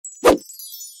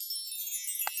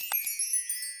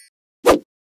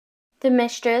The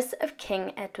mistress of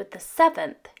King Edward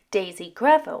VII, Daisy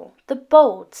Greville, the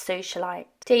bold socialite.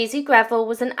 Daisy Greville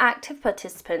was an active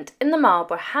participant in the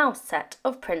Marlborough House set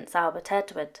of Prince Albert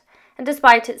Edward, and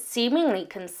despite its seemingly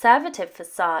conservative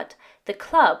facade, the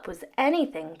club was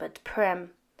anything but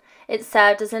prim. It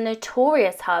served as a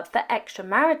notorious hub for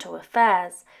extramarital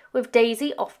affairs, with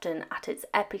Daisy often at its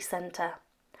epicentre.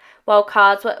 While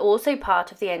cards were also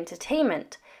part of the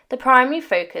entertainment, the primary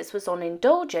focus was on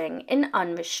indulging in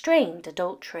unrestrained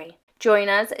adultery. Join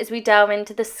us as we delve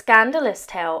into the scandalous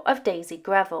tale of Daisy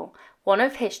Greville, one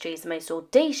of history's most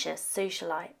audacious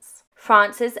socialites.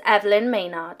 Frances Evelyn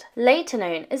Maynard, later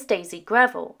known as Daisy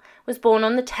Greville, was born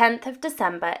on the 10th of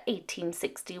December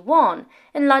 1861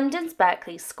 in London's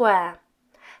Berkeley Square.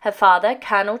 Her father,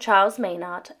 Colonel Charles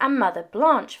Maynard, and mother,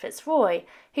 Blanche Fitzroy,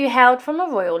 who hailed from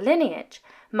a royal lineage,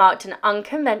 marked an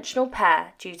unconventional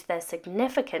pair due to their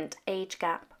significant age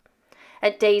gap.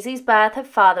 At Daisy's birth, her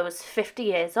father was 50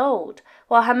 years old,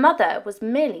 while her mother was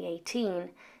merely 18,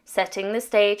 setting the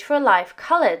stage for a life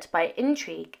coloured by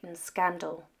intrigue and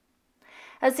scandal.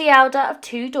 As the elder of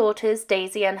two daughters,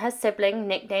 Daisy and her sibling,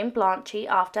 nicknamed Blanchy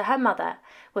after her mother,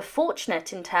 were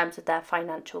fortunate in terms of their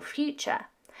financial future.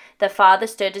 Their father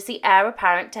stood as the heir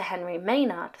apparent to Henry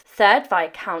Maynard, 3rd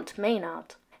Viscount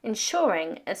Maynard,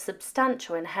 ensuring a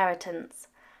substantial inheritance.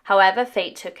 However,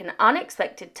 fate took an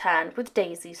unexpected turn with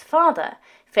Daisy's father,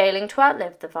 failing to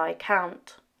outlive the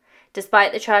Viscount.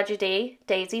 Despite the tragedy,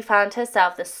 Daisy found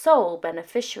herself the sole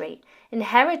beneficiary,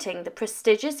 inheriting the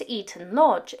prestigious Eton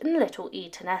Lodge in Little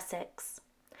Eton, Essex.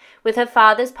 With her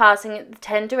father's passing at the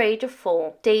tender age of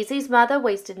 4, Daisy's mother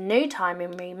wasted no time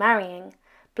in remarrying.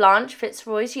 Blanche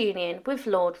Fitzroy's union with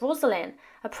Lord Rosslyn,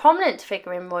 a prominent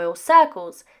figure in royal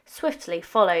circles, swiftly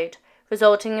followed,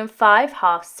 resulting in 5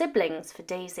 half-siblings for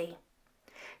Daisy.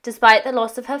 Despite the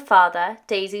loss of her father,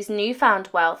 Daisy's newfound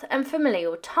wealth and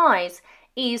familial ties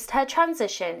eased her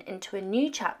transition into a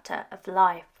new chapter of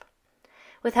life.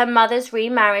 With her mother's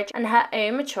remarriage and her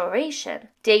own maturation,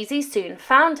 Daisy soon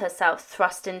found herself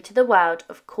thrust into the world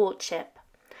of courtship.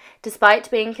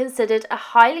 Despite being considered a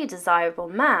highly desirable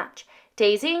match,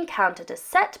 Daisy encountered a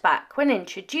setback when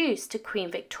introduced to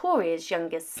Queen Victoria's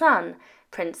youngest son,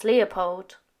 Prince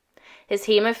Leopold. His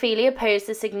haemophilia posed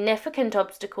a significant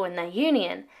obstacle in their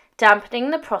union,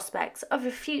 dampening the prospects of a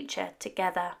future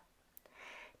together.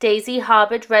 Daisy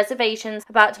harboured reservations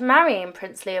about marrying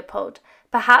Prince Leopold,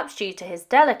 perhaps due to his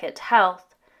delicate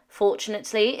health.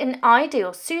 Fortunately, an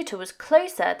ideal suitor was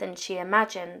closer than she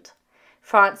imagined.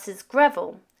 Francis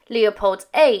Greville, Leopold's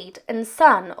aide and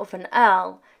son of an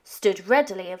earl, stood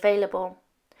readily available.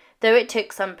 Though it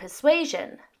took some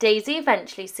persuasion, Daisy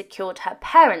eventually secured her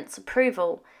parents'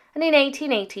 approval, and in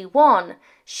 1881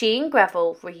 she and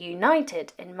Greville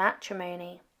reunited in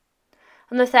matrimony.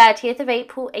 On the 30th of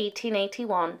April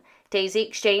 1881, Daisy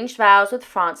exchanged vows with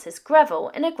Francis Greville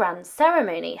in a grand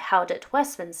ceremony held at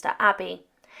Westminster Abbey.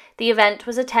 The event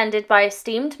was attended by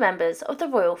esteemed members of the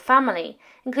royal family,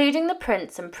 including the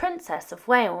Prince and Princess of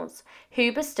Wales,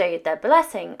 who bestowed their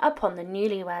blessing upon the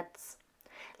newlyweds.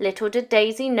 Little did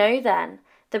Daisy know then,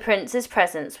 the Prince's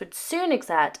presence would soon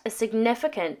exert a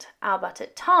significant, albeit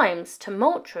at times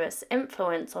tumultuous,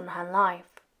 influence on her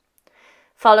life.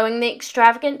 Following the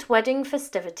extravagant wedding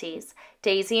festivities,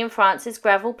 Daisy and Francis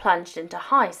Greville plunged into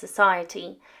high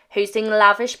society, hosting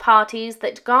lavish parties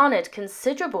that garnered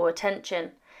considerable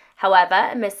attention. However,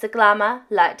 amidst the glamour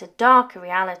lurked a darker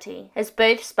reality, as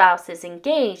both spouses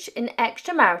engaged in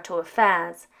extramarital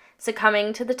affairs,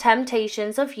 succumbing to the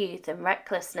temptations of youth and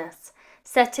recklessness,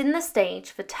 setting the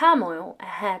stage for turmoil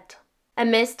ahead.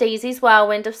 Amidst Daisy's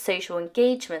whirlwind of social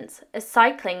engagements, a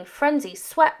cycling frenzy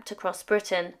swept across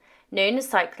Britain, known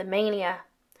as cyclomania.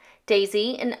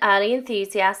 Daisy, an early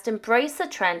enthusiast, embraced the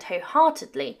trend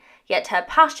wholeheartedly, yet her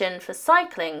passion for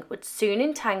cycling would soon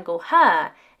entangle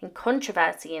her in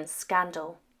controversy and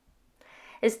scandal.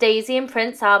 As Daisy and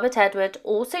Prince Albert Edward,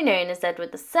 also known as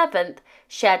Edward VII,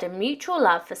 shared a mutual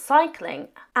love for cycling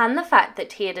and the fact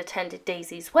that he had attended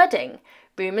Daisy's wedding,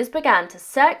 rumours began to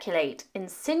circulate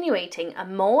insinuating a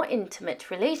more intimate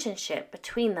relationship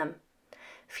between them.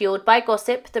 Fueled by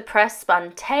gossip, the press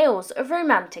spun tales of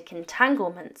romantic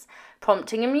entanglements,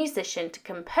 prompting a musician to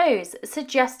compose a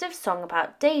suggestive song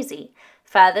about Daisy,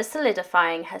 further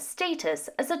solidifying her status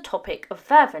as a topic of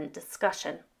fervent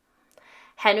discussion.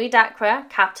 Henry Dacre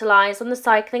capitalised on the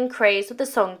cycling craze with the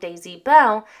song Daisy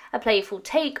Belle, a playful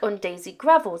take on Daisy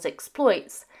Greville's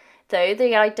exploits, though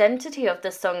the identity of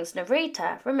the song's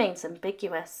narrator remains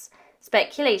ambiguous.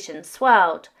 Speculation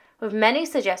swirled, with many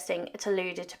suggesting it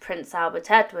alluded to Prince Albert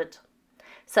Edward.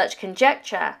 Such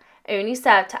conjecture only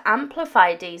served to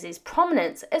amplify Daisy's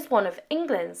prominence as one of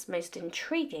England's most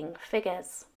intriguing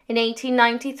figures. In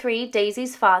 1893,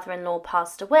 Daisy's father-in-law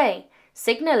passed away,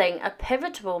 signalling a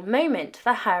pivotal moment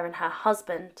for her and her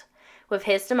husband. With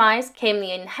his demise came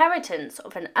the inheritance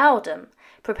of an earldom,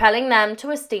 propelling them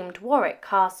to esteemed Warwick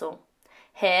Castle.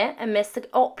 Here, amidst the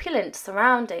opulent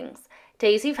surroundings,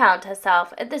 Daisy found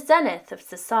herself at the zenith of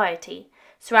society,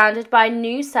 surrounded by a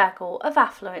new circle of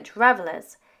affluent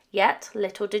revellers. Yet,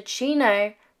 little did she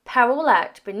know, peril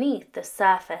lurked beneath the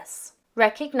surface.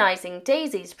 Recognizing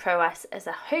Daisy's prowess as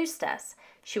a hostess,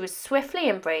 she was swiftly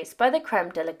embraced by the creme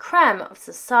de la creme of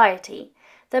society,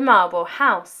 the Marlborough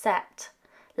House set,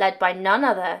 led by none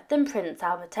other than Prince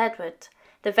Albert Edward,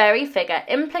 the very figure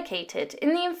implicated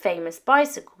in the infamous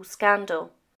bicycle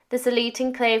scandal. This elite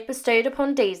enclave bestowed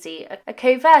upon Daisy a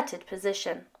coveted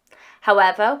position.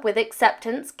 However, with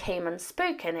acceptance came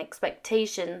unspoken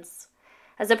expectations.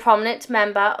 As a prominent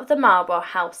member of the Marlborough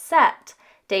House set,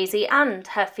 Daisy and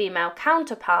her female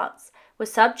counterparts were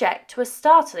subject to a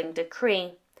startling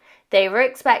decree. They were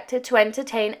expected to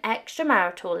entertain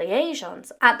extramarital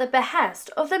liaisons at the behest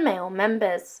of the male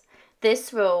members.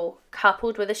 This rule,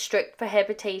 coupled with a strict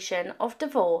prohibition of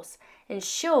divorce,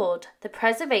 ensured the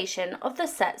preservation of the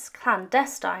set's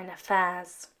clandestine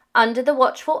affairs. Under the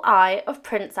watchful eye of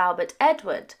Prince Albert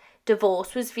Edward,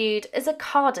 divorce was viewed as a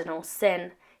cardinal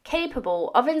sin,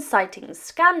 capable of inciting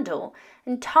scandal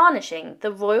and tarnishing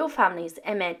the royal family's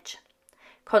image.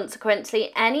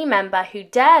 Consequently, any member who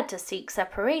dared to seek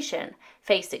separation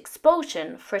faced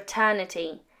expulsion for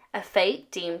eternity, a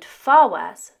fate deemed far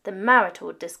worse than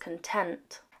marital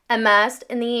discontent. Immersed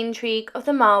in the intrigue of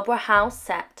the Marlborough House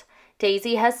set,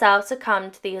 Daisy herself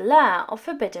succumbed to the allure of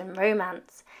forbidden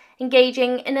romance,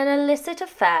 engaging in an illicit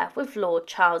affair with Lord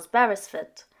Charles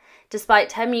Beresford.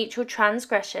 Despite her mutual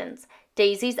transgressions,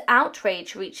 Daisy's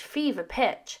outrage reached fever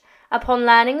pitch upon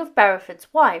learning of Beresford's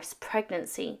wife's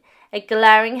pregnancy, a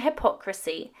glaring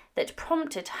hypocrisy that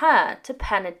prompted her to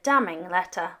pen a damning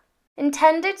letter.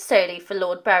 Intended solely for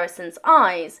Lord Beresford's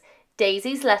eyes,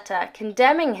 Daisy's letter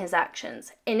condemning his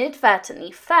actions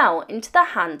inadvertently fell into the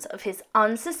hands of his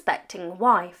unsuspecting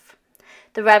wife.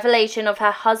 The revelation of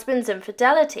her husband's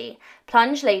infidelity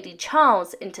plunged Lady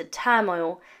Charles into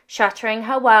turmoil, shattering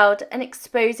her world and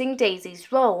exposing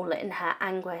Daisy's role in her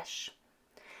anguish.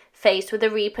 Faced with the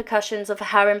repercussions of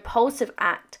her impulsive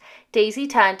act, Daisy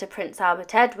turned to Prince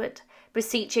Albert Edward,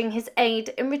 beseeching his aid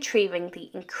in retrieving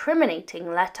the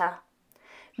incriminating letter.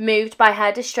 Moved by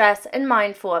her distress and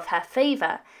mindful of her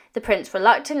favour, the prince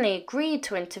reluctantly agreed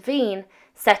to intervene,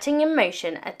 setting in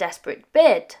motion a desperate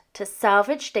bid to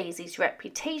salvage Daisy's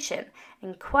reputation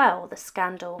and quell the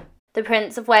scandal. The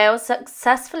Prince of Wales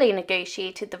successfully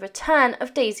negotiated the return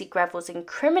of Daisy Greville's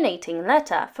incriminating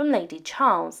letter from Lady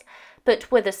Charles, but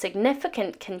with a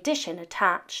significant condition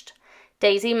attached.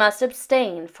 Daisy must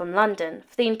abstain from London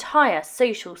for the entire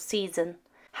social season.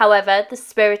 However, the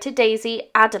spirited Daisy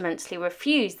adamantly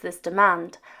refused this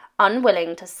demand,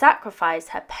 unwilling to sacrifice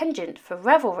her penchant for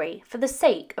revelry for the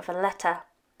sake of a letter.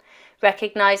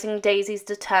 Recognizing Daisy's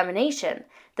determination,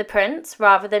 the prince,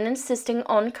 rather than insisting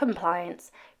on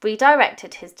compliance,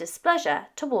 redirected his displeasure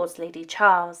towards Lady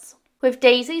Charles. With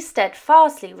Daisy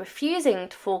steadfastly refusing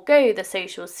to forego the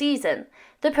social season,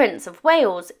 the Prince of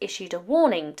Wales issued a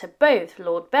warning to both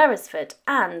Lord Beresford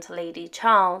and Lady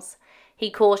Charles.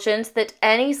 He cautioned that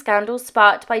any scandal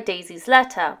sparked by Daisy's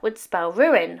letter would spell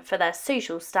ruin for their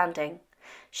social standing.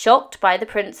 Shocked by the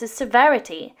prince's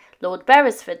severity, Lord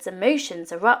Beresford's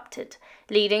emotions erupted,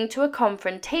 leading to a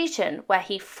confrontation where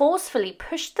he forcefully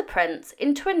pushed the prince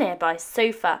into a nearby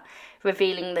sofa,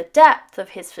 revealing the depth of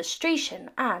his frustration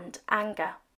and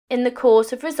anger. In the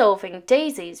course of resolving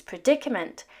Daisy's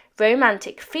predicament,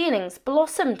 romantic feelings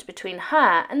blossomed between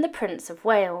her and the Prince of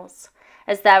Wales.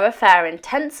 As their affair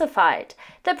intensified,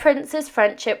 the prince's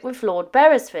friendship with Lord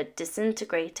Beresford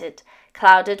disintegrated,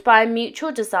 clouded by a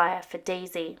mutual desire for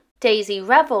Daisy. Daisy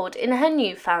revelled in her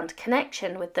newfound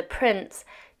connection with the prince,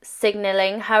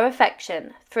 signalling her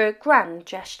affection through a grand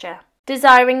gesture.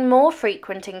 Desiring more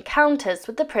frequent encounters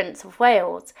with the Prince of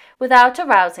Wales without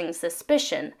arousing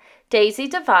suspicion, Daisy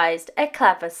devised a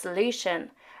clever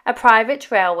solution: a private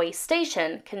railway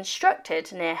station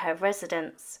constructed near her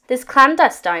residence. This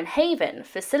clandestine haven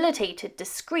facilitated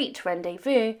discreet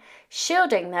rendezvous,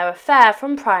 shielding their affair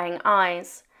from prying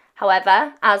eyes.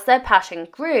 However, as their passion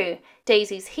grew,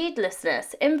 Daisy's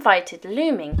heedlessness invited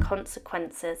looming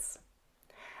consequences.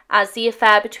 As the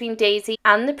affair between Daisy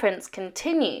and the prince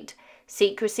continued,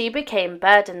 secrecy became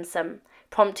burdensome,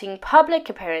 prompting public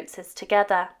appearances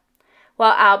together.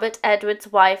 While Albert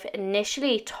Edward's wife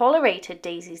initially tolerated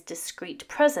Daisy's discreet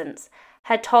presence,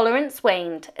 Her tolerance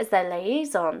waned as their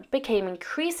liaison became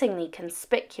increasingly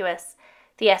conspicuous.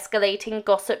 The escalating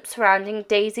gossip surrounding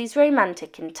Daisy's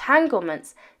romantic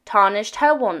entanglements tarnished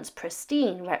her once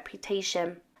pristine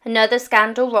reputation. Another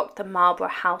scandal rocked the Marlborough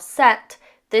House set,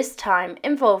 this time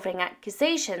involving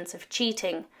accusations of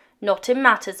cheating, not in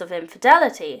matters of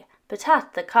infidelity, but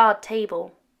at the card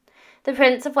table. The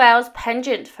Prince of Wales'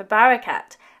 penchant for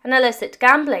baracat, an illicit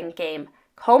gambling game,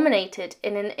 culminated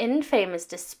in an infamous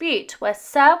dispute where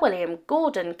Sir William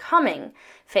Gordon Cumming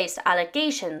faced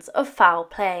allegations of foul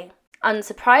play.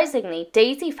 Unsurprisingly,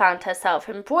 Daisy found herself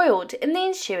embroiled in the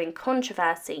ensuing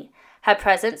controversy, her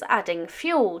presence adding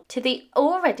fuel to the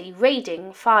already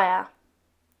raging fire.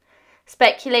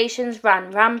 Speculations ran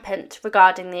rampant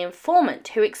regarding the informant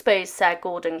who exposed Sir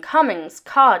Gordon Cumming's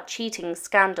card-cheating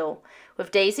scandal,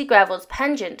 with Daisy Greville's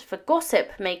penchant for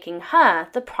gossip making her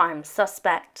the prime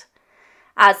suspect.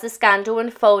 As the scandal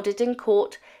unfolded in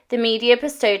court, the media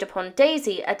bestowed upon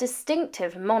Daisy a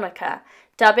distinctive moniker,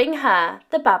 dubbing her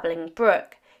the Babbling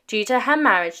Brook, due to her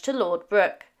marriage to Lord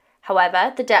Brooke.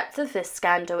 However, the depth of this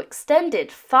scandal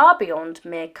extended far beyond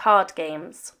mere card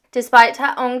games. Despite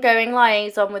her ongoing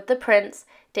liaison with the prince,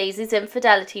 Daisy's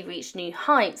infidelity reached new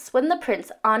heights when the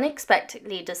prince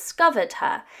unexpectedly discovered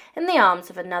her in the arms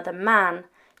of another man,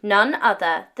 none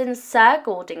other than Sir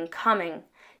Gordon Cumming.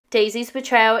 Daisy's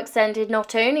betrayal extended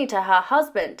not only to her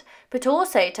husband, but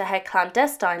also to her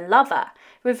clandestine lover,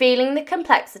 revealing the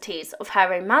complexities of her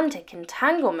romantic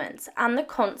entanglements and the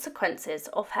consequences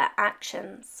of her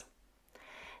actions.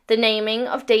 The naming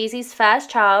of Daisy's first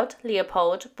child,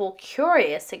 Leopold, bore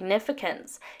curious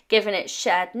significance, given its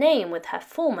shared name with her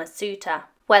former suitor.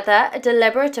 Whether a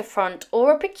deliberate affront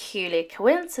or a peculiar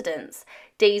coincidence,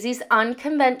 Daisy's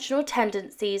unconventional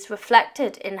tendencies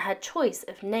reflected in her choice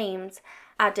of names,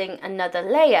 adding another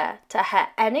layer to her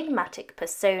enigmatic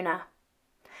persona.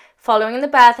 Following the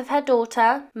birth of her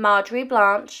daughter, Marjorie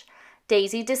Blanche,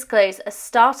 Daisy disclosed a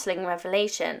startling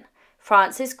revelation.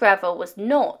 Francis Greville was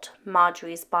not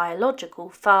Marjorie's biological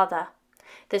father.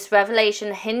 This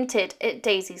revelation hinted at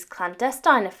Daisy's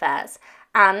clandestine affairs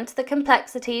and the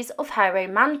complexities of her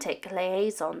romantic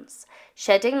liaisons,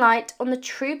 shedding light on the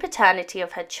true paternity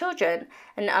of her children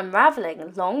and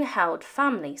unravelling long-held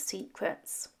family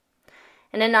secrets.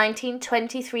 In a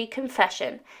 1923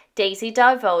 confession, Daisy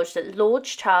divulged that Lord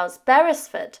Charles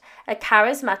Beresford, a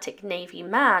charismatic Navy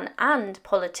man and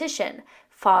politician,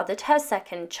 fathered her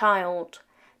second child.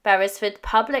 Beresford's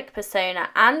public persona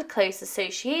and close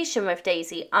association with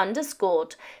Daisy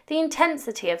underscored the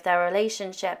intensity of their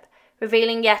relationship,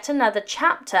 revealing yet another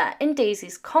chapter in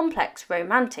Daisy's complex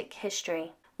romantic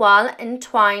history. While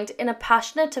entwined in a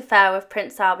passionate affair with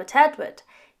Prince Albert Edward,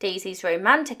 Daisy's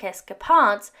romantic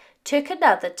escapades took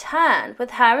another turn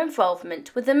with her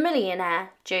involvement with the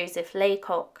millionaire Joseph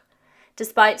Laycock.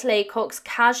 Despite Laycock's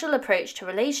casual approach to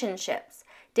relationships,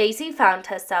 Daisy found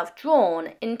herself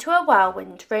drawn into a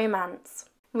whirlwind romance,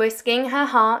 risking her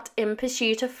heart in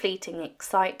pursuit of fleeting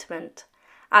excitement.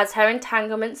 As her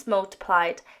entanglements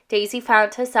multiplied, Daisy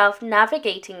found herself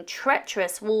navigating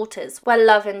treacherous waters where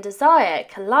love and desire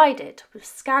collided with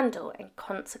scandal and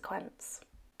consequence.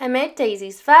 Amid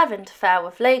Daisy's fervent affair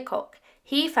with Laycock,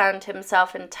 he found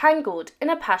himself entangled in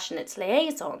a passionate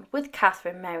liaison with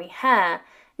Catherine Mary Hare,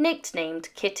 nicknamed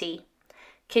Kitty.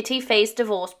 Kitty faced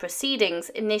divorce proceedings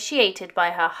initiated by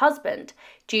her husband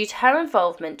due to her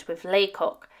involvement with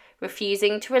Laycock,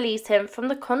 refusing to release him from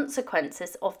the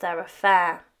consequences of their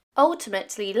affair.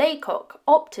 Ultimately, Laycock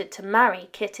opted to marry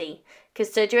Kitty,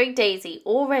 considering Daisy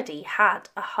already had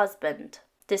a husband.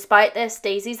 Despite this,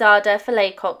 Daisy's ardour for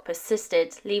Laycock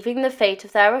persisted, leaving the fate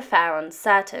of their affair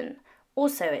uncertain, or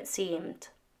so it seemed.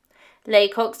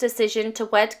 Laycock's decision to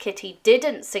wed Kitty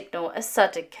didn't signal a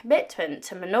sudden commitment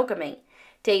to monogamy.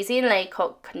 Daisy and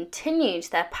Laycock continued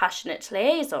their passionate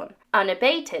liaison,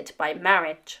 unabated by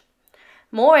marriage.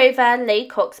 Moreover,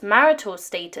 Laycock's marital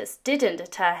status didn't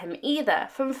deter him either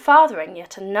from fathering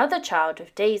yet another child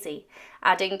with Daisy,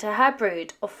 adding to her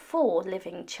brood of 4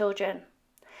 living children.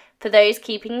 For those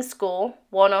keeping score,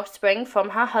 1 offspring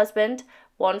from her husband,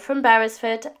 1 from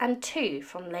Beresford, and 2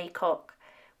 from Laycock.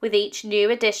 With each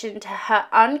new addition to her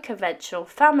unconventional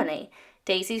family,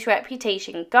 Daisy's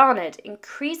reputation garnered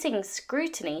increasing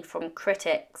scrutiny from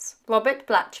critics. Robert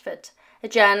Blatchford, a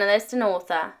journalist and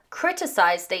author,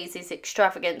 criticised Daisy's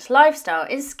extravagant lifestyle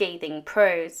in scathing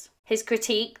prose. His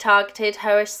critique targeted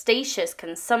her ostentatious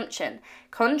consumption,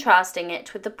 contrasting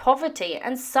it with the poverty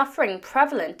and suffering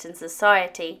prevalent in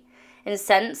society.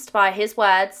 Incensed by his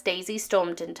words, Daisy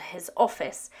stormed into his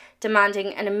office,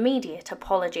 demanding an immediate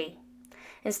apology.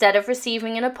 Instead of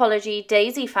receiving an apology,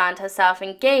 Daisy found herself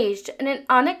engaged in an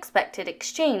unexpected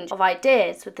exchange of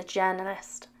ideas with the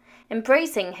journalist.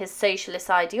 Embracing his socialist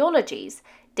ideologies,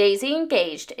 Daisy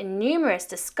engaged in numerous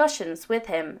discussions with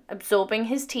him, absorbing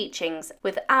his teachings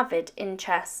with avid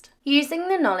interest. Using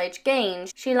the knowledge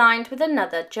gained, she aligned with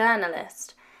another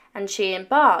journalist, and she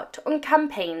embarked on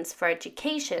campaigns for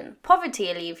education,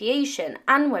 poverty alleviation,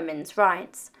 and women's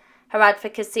rights. Her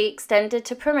advocacy extended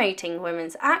to promoting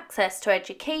women's access to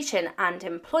education and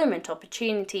employment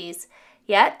opportunities.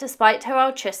 Yet, despite her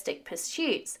altruistic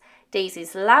pursuits,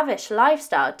 Daisy's lavish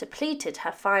lifestyle depleted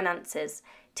her finances,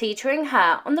 teetering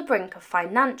her on the brink of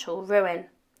financial ruin.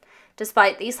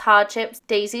 Despite these hardships,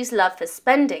 Daisy's love for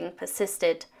spending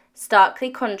persisted, starkly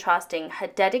contrasting her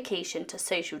dedication to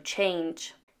social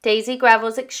change. Daisy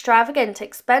Greville's extravagant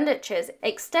expenditures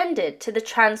extended to the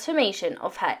transformation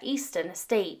of her eastern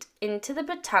estate into the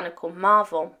botanical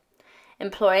marvel.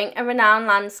 Employing a renowned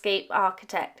landscape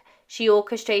architect, she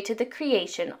orchestrated the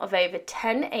creation of over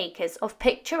 10 acres of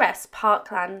picturesque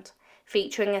parkland,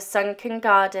 featuring a sunken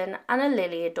garden and a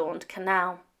lily-adorned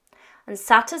canal.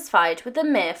 Unsatisfied with the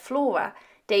mere flora,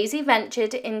 Daisy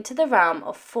ventured into the realm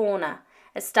of fauna,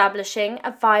 establishing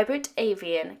a vibrant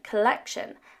avian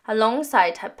collection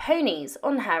alongside her ponies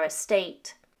on her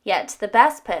estate. Yet the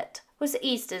best pet was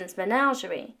Easton's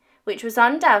menagerie, which was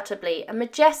undoubtedly a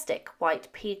majestic white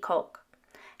peacock.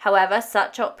 However,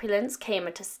 such opulence came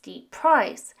at a steep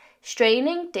price,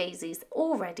 straining Daisy's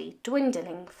already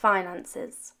dwindling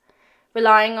finances.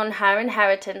 Relying on her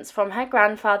inheritance from her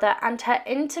grandfather and her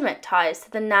intimate ties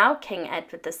to the now King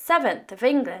Edward VII of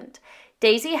England,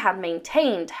 Daisy had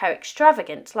maintained her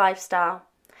extravagant lifestyle.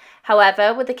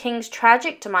 However, with the king's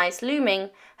tragic demise looming,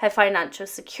 her financial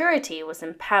security was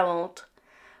imperiled.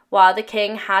 While the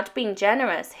king had been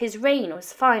generous, his reign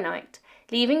was finite,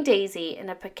 leaving Daisy in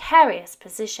a precarious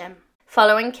position.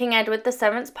 Following King Edward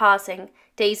VII's passing,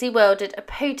 Daisy wielded a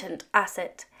potent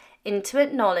asset: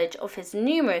 intimate knowledge of his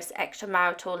numerous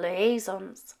extramarital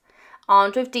liaisons.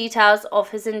 Armed with details of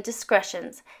his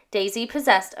indiscretions, Daisy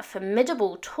possessed a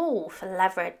formidable tool for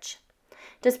leverage.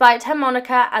 Despite her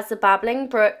moniker as the Babbling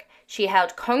Brook, she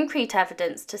held concrete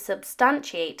evidence to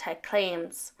substantiate her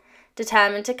claims.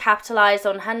 Determined to capitalize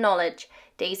on her knowledge,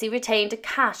 Daisy retained a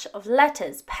cache of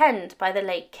letters penned by the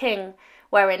late king,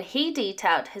 wherein he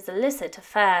detailed his illicit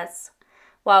affairs.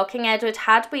 While King Edward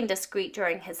had been discreet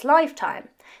during his lifetime,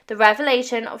 the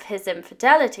revelation of his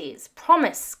infidelities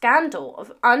promised scandal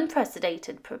of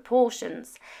unprecedented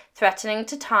proportions, threatening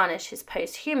to tarnish his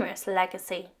posthumous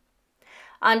legacy.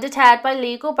 Undeterred by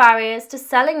legal barriers to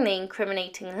selling the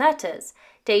incriminating letters,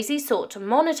 Daisy sought to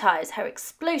monetize her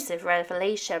explosive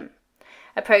revelation.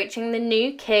 Approaching the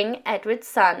new King Edward's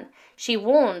son, she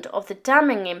warned of the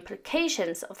damning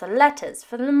implications of the letters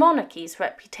for the monarchy's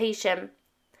reputation.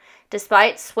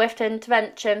 Despite swift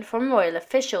intervention from royal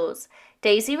officials,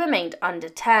 Daisy remained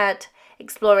undeterred,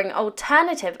 exploring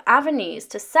alternative avenues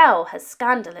to sell her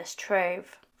scandalous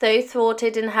trove. Though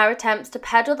thwarted in her attempts to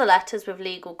peddle the letters with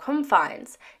legal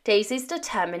confines, Daisy's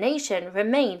determination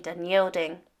remained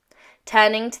unyielding.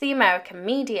 Turning to the American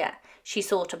media, she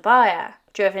sought a buyer,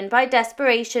 driven by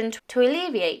desperation to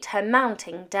alleviate her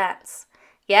mounting debts.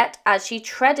 Yet, as she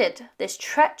treaded this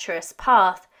treacherous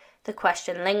path, the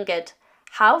question lingered: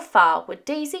 how far would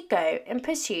Daisy go in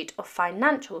pursuit of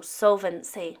financial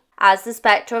solvency? As the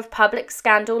spectre of public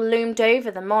scandal loomed over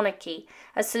the monarchy,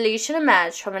 a solution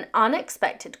emerged from an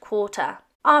unexpected quarter.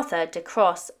 Arthur de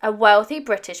Cross, a wealthy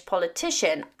British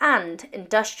politician and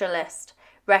industrialist,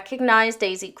 recognised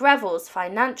Daisy Greville's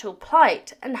financial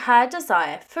plight and her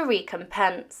desire for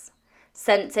recompense.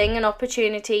 Sensing an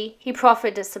opportunity, he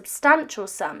proffered a substantial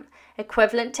sum,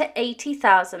 equivalent to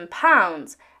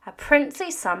 £80,000, a princely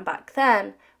sum back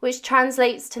then, which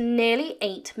translates to nearly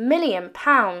 £8 million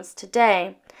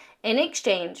today, in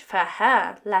exchange for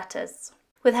her letters.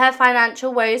 With her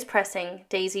financial woes pressing,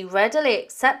 Daisy readily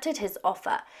accepted his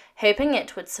offer, hoping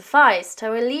it would suffice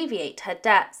to alleviate her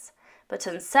debts. But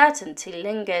uncertainty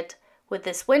lingered. Would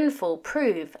this windfall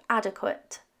prove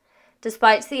adequate?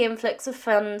 Despite the influx of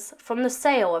funds from the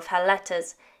sale of her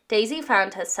letters, Daisy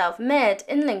found herself mired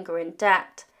in lingering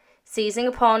debt. Seizing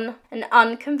upon an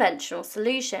unconventional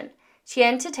solution, she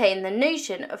entertained the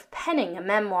notion of penning a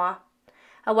memoir.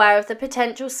 Aware of the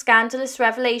potential scandalous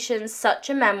revelations such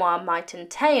a memoir might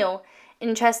entail,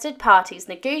 interested parties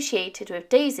negotiated with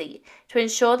Daisy to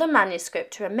ensure the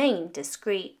manuscript remained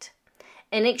discreet.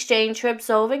 In exchange for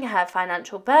absolving her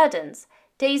financial burdens,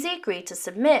 Daisy agreed to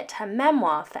submit her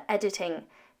memoir for editing,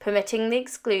 permitting the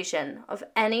exclusion of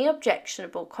any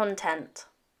objectionable content.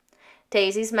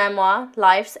 Daisy's memoir,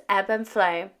 Life's Ebb and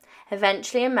Flow,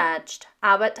 eventually emerged,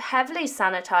 albeit heavily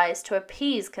sanitized to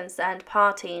appease concerned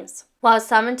parties. While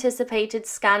some anticipated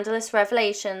scandalous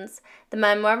revelations, the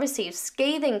memoir received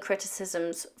scathing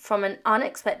criticisms from an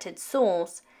unexpected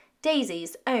source.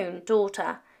 Daisy's own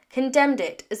daughter condemned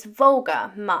it as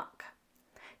vulgar muck.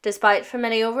 Despite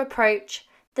familial reproach,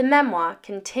 the memoir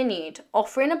continued,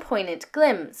 offering a poignant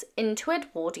glimpse into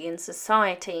Edwardian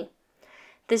society.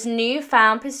 This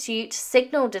newfound pursuit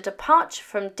signalled a departure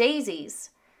from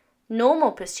Daisy's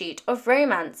normal pursuit of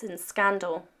romance and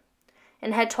scandal.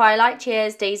 In her twilight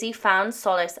years, Daisy found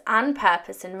solace and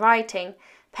purpose in writing,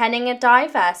 penning a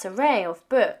diverse array of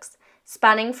books,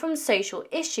 spanning from social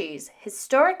issues,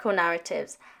 historical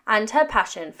narratives, and her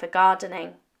passion for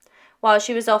gardening. While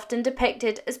she was often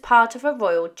depicted as part of a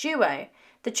royal duo,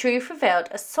 the truth revealed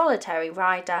a solitary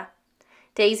rider.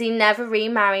 Daisy never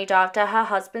remarried after her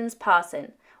husband's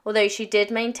passing. Although she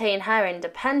did maintain her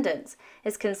independence,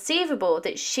 it's conceivable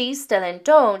that she still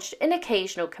indulged in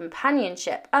occasional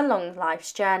companionship along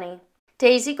life's journey.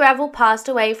 Daisy Greville passed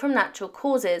away from natural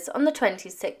causes on the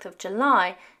 26th of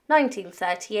July,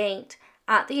 1938,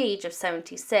 at the age of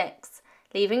 76,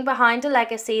 leaving behind a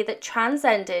legacy that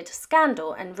transcended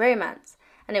scandal and romance,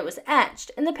 and it was etched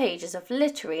in the pages of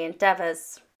literary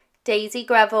endeavours. Daisy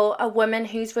Greville, a woman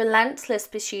whose relentless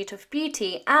pursuit of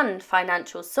beauty and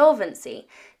financial solvency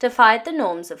defied the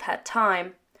norms of her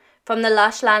time. From the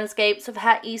lush landscapes of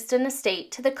her eastern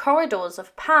estate to the corridors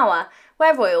of power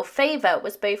where royal favour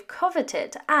was both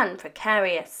coveted and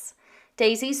precarious.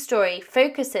 Daisy's story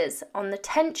focuses on the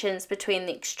tensions between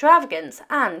the extravagance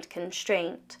and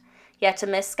constraint. Yet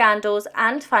amidst scandals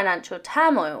and financial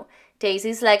turmoil,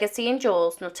 Daisy's legacy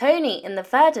endures not only in the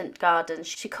verdant gardens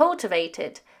she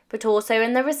cultivated, but also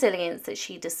in the resilience that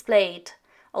she displayed,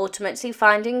 ultimately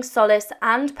finding solace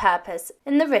and purpose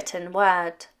in the written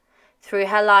word. Through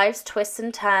her life's twists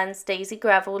and turns, Daisy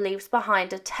Greville leaves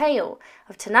behind a tale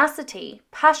of tenacity,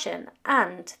 passion,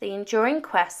 and the enduring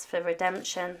quest for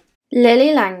redemption. Lily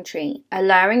Langtry,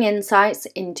 alluring insights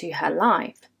into her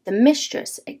life, the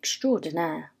mistress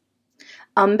extraordinaire.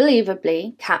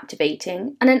 Unbelievably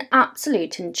captivating and an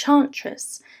absolute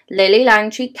enchantress, Lily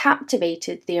Langtry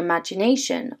captivated the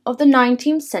imagination of the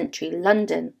 19th century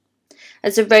London.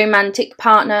 As a romantic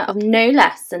partner of no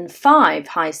less than 5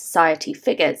 high society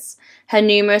figures, her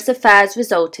numerous affairs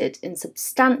resulted in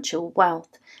substantial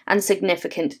wealth and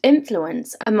significant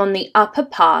influence among the upper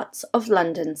parts of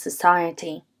London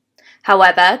society.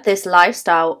 However, this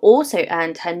lifestyle also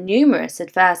earned her numerous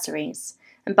adversaries.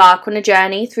 Embark on a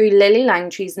journey through Lily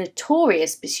Langtry's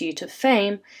notorious pursuit of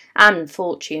fame and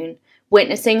fortune,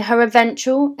 witnessing her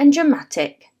eventual and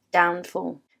dramatic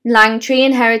downfall. Langtry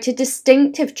inherited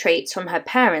distinctive traits from her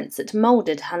parents that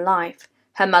moulded her life.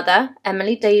 Her mother,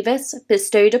 Emily Davis,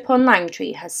 bestowed upon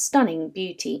Langtry her stunning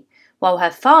beauty, while her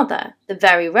father, the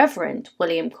Very Reverend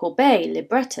William Courbet Le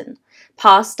Breton,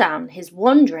 passed down his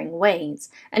wandering ways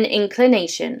and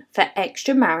inclination for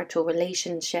extramarital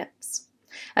relationships.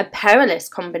 A perilous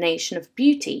combination of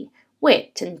beauty,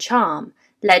 wit and charm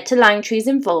led to Langtry's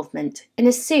involvement in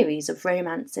a series of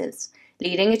romances,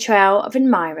 leading a trail of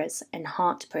admirers and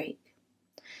heartbreak.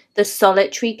 The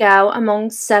solitary girl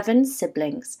among 7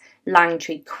 siblings,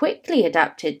 Langtry quickly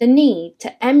adapted the need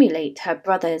to emulate her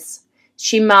brothers.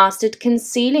 She mastered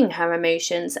concealing her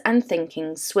emotions and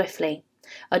thinking swiftly,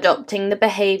 adopting the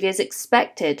behaviours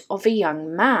expected of a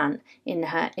young man in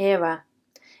her era.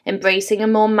 Embracing a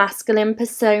more masculine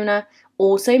persona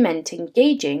also meant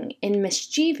engaging in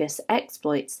mischievous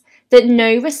exploits that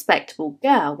no respectable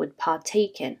girl would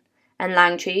partake in, and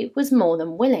Langtry was more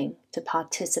than willing to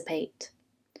participate.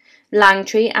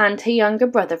 Langtry and her younger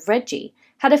brother Reggie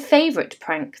had a favourite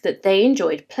prank that they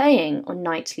enjoyed playing on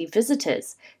nightly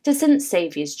visitors to St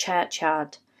Saviour's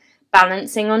churchyard.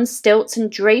 Balancing on stilts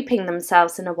and draping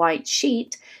themselves in a white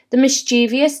sheet, the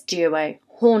mischievous duo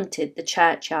haunted the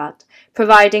churchyard,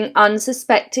 providing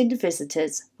unsuspected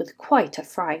visitors with quite a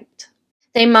fright.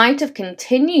 They might have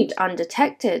continued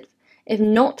undetected if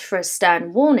not for a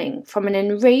stern warning from an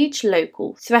enraged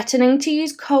local threatening to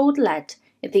use cold lead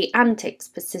if the antics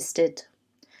persisted.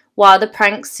 While the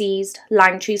prank ceased,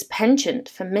 Langtry's penchant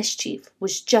for mischief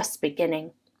was just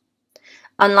beginning.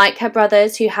 Unlike her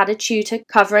brothers, who had a tutor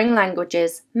covering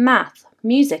languages, math,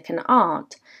 music and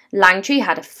art, Langtry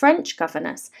had a French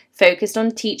governess focused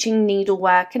on teaching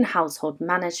needlework and household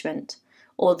management,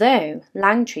 although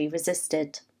Langtry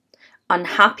resisted.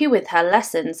 Unhappy with her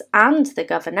lessons and the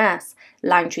governess,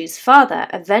 Langtry's father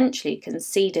eventually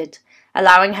conceded,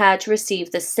 allowing her to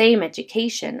receive the same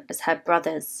education as her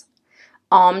brothers.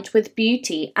 Armed with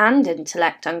beauty and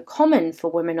intellect uncommon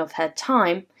for women of her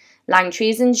time,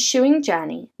 Langtry's ensuing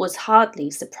journey was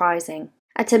hardly surprising.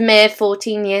 At a mere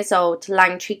 14 years old,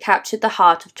 Langtry captured the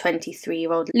heart of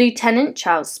 23-year-old Lieutenant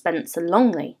Charles Spencer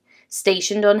Longley,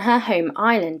 stationed on her home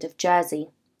island of Jersey.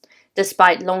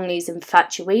 Despite Longley's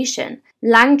infatuation,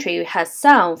 Langtry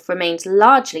herself remained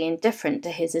largely indifferent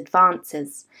to his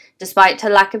advances. Despite her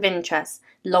lack of interest,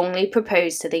 Longley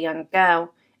proposed to the young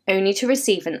girl, only to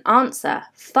receive an answer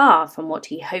far from what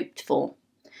he hoped for.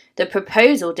 The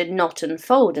proposal did not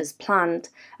unfold as planned.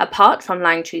 Apart from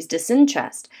Langtry's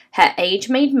disinterest, her age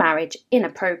made marriage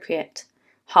inappropriate.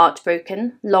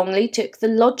 Heartbroken, Longley took the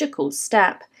logical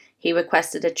step. He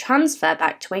requested a transfer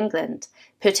back to England,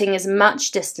 putting as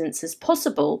much distance as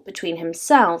possible between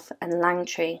himself and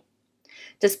Langtry.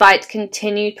 Despite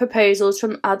continued proposals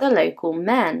from other local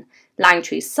men,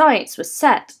 Langtry's sights were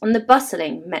set on the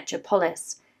bustling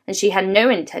metropolis, and she had no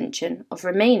intention of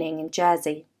remaining in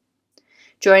Jersey.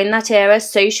 During that era,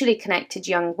 socially connected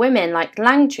young women like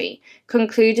Langtry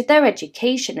concluded their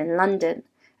education in London,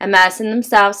 immersing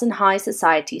themselves in high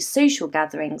society social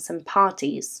gatherings and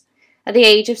parties. At the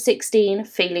age of 16,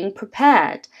 feeling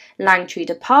prepared, Langtry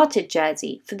departed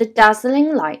Jersey for the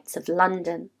dazzling lights of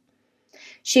London.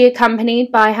 She,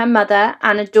 accompanied by her mother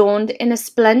and adorned in a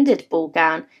splendid ball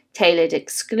gown tailored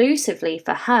exclusively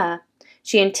for her,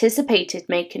 she anticipated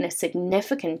making a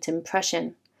significant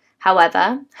impression.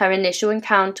 However, her initial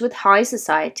encounter with high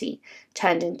society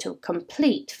turned into a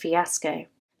complete fiasco.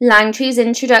 Langtry's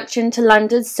introduction to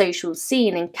London's social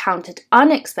scene encountered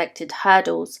unexpected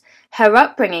hurdles. Her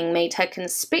upbringing made her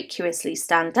conspicuously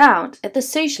stand out at the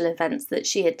social events that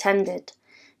she attended.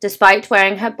 Despite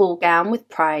wearing her ball gown with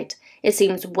pride, it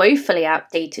seems woefully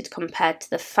outdated compared to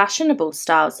the fashionable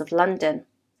styles of London.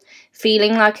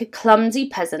 Feeling like a clumsy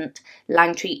peasant,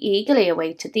 Langtry eagerly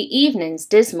awaited the evening's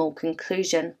dismal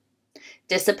conclusion.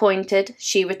 Disappointed,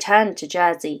 she returned to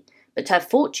Jersey, but her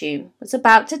fortune was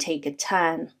about to take a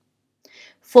turn.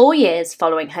 4 years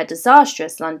following her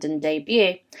disastrous London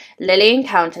debut, Lily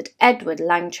encountered Edward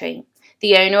Langtry,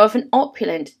 the owner of an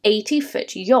opulent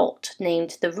 80-foot yacht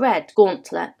named the Red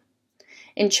Gauntlet.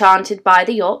 Enchanted by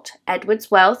the yacht, Edward's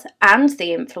wealth, and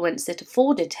the influence it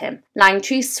afforded him,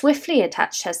 Langtry swiftly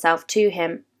attached herself to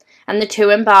him, and the two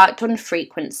embarked on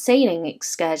frequent sailing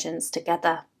excursions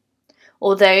together.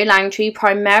 Although Langtry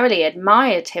primarily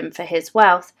admired him for his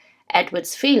wealth,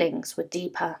 Edward's feelings were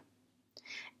deeper.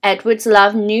 Edward's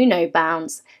love knew no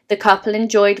bounds. The couple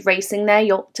enjoyed racing their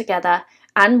yacht together,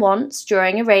 and once,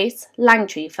 during a race,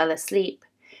 Langtry fell asleep.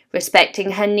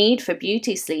 Respecting her need for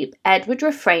beauty sleep, Edward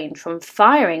refrained from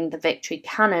firing the Victory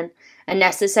cannon, a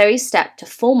necessary step to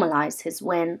formalise his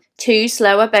win. 2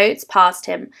 slower boats passed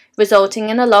him, resulting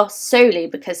in a loss solely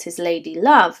because his lady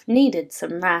love needed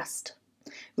some rest.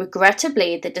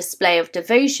 Regrettably, the display of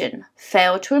devotion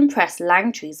failed to impress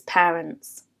Langtry's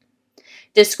parents.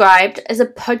 Described as a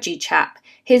pudgy chap,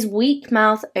 his weak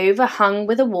mouth overhung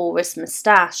with a walrus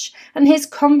moustache, and his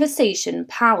conversation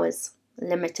powers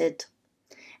limited.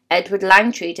 Edward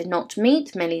Langtry did not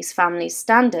meet Millie's family's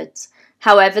standards.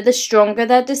 However, the stronger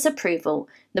their disapproval,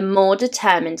 the more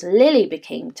determined Lily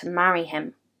became to marry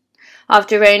him.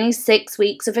 After only 6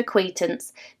 weeks of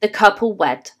acquaintance, the couple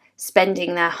wed,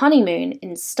 spending their honeymoon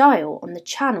in style on the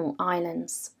Channel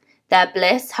Islands. Their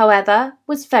bliss, however,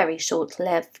 was very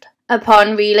short-lived.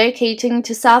 Upon relocating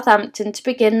to Southampton to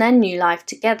begin their new life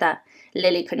together,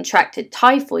 Lily contracted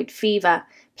typhoid fever,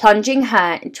 plunging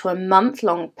her into a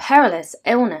month-long perilous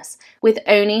illness with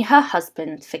only her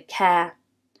husband for care.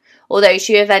 Although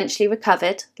she eventually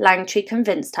recovered, Langtry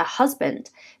convinced her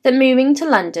husband that moving to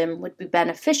London would be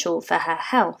beneficial for her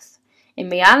health. In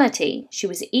reality, she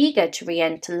was eager to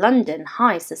re-enter London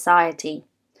high society.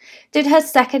 Did her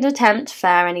second attempt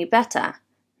fare any better?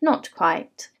 Not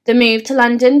quite. The move to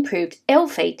London proved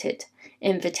ill-fated.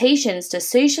 Invitations to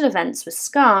social events were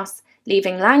scarce,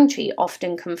 leaving Langtry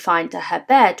often confined to her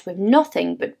bed with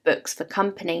nothing but books for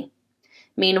company.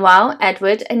 Meanwhile,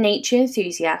 Edward, a nature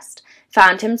enthusiast,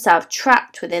 found himself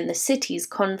trapped within the city's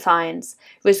confines,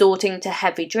 resorting to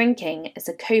heavy drinking as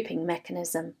a coping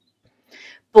mechanism.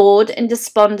 Bored and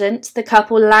despondent, the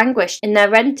couple languished in their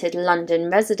rented London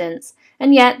residence,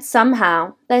 and yet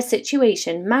somehow their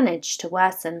situation managed to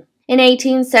worsen. In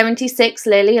 1876,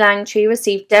 Lily Langtry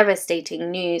received devastating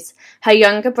news. Her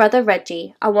younger brother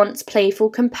Reggie, a once playful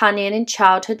companion in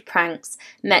childhood pranks,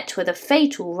 met with a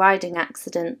fatal riding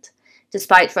accident.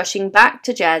 Despite rushing back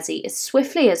to Jersey as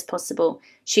swiftly as possible,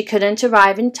 she couldn't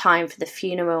arrive in time for the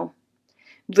funeral.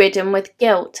 Ridden with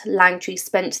guilt, Langtry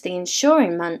spent the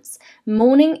ensuing months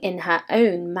mourning in her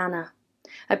own manner,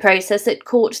 a process that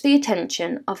caught the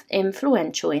attention of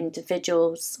influential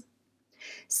individuals.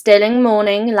 Still in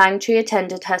mourning, Langtry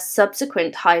attended her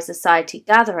subsequent high society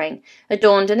gathering,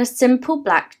 adorned in a simple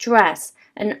black dress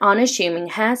an unassuming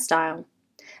hairstyle.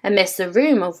 Amidst the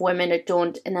room of women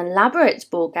adorned in elaborate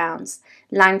ball gowns,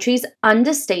 Langtry's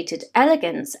understated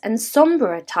elegance and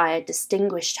sombre attire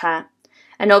distinguished her,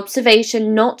 an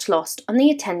observation not lost on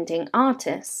the attending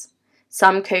artists.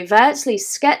 Some covertly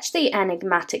sketched the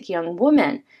enigmatic young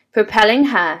woman, propelling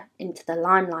her into the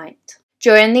limelight.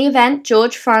 During the event,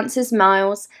 George Francis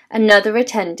Miles, another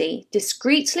attendee,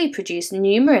 discreetly produced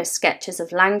numerous sketches of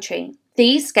Langtry.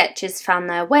 These sketches found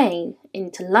their way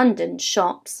into London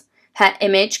shops. Her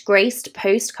image graced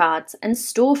postcards, and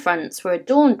storefronts were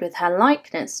adorned with her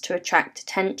likeness to attract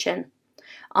attention.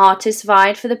 Artists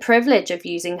vied for the privilege of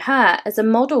using her as a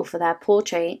model for their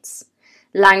portraits.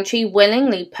 Langtry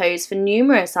willingly posed for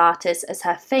numerous artists as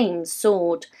her fame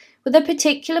soared, with a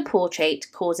particular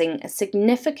portrait causing a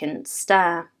significant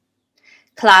stir.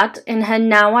 Clad in her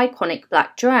now iconic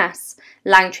black dress,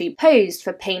 Langtry posed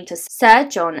for painter Sir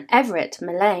John Everett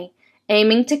Millais,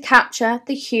 aiming to capture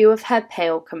the hue of her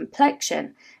pale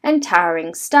complexion and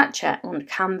towering stature on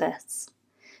canvas.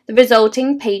 The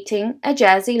resulting painting, a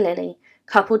Jersey lily,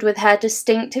 coupled with her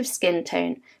distinctive skin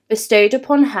tone, bestowed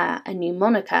upon her a new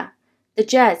moniker, the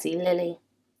Jersey Lily.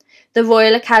 The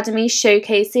Royal Academy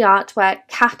showcased the artwork,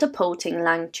 catapulting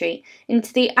Langtry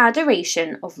into the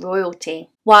adoration of royalty.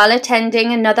 While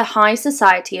attending another high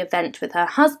society event with her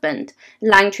husband,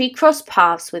 Langtry crossed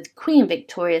paths with Queen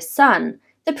Victoria's son,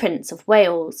 the Prince of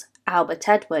Wales, Albert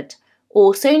Edward,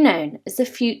 also known as the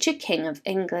future King of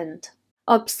England.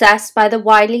 Obsessed by the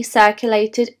widely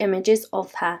circulated images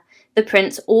of her, the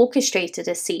prince orchestrated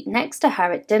a seat next to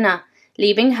her at dinner,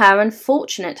 leaving her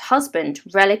unfortunate husband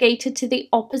relegated to the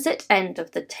opposite end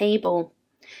of the table.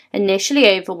 Initially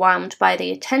overwhelmed by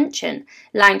the attention,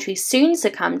 Langtry soon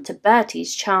succumbed to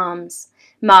Bertie's charms,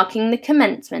 marking the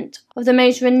commencement of the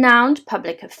most renowned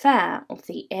public affair of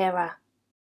the era.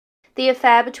 The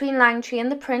affair between Langtry and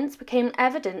the prince became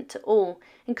evident to all,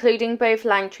 including both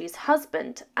Langtry's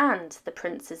husband and the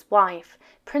prince's wife,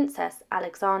 Princess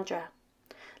Alexandra.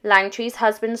 Langtry's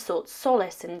husband sought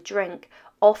solace in drink,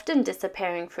 often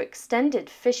disappearing for extended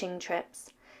fishing trips.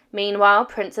 Meanwhile,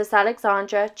 Princess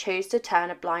Alexandra chose to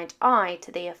turn a blind eye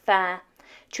to the affair,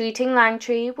 treating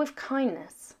Langtry with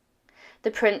kindness. The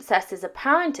princess's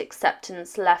apparent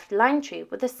acceptance left Langtry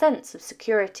with a sense of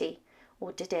security,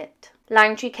 or did it?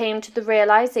 Langtry came to the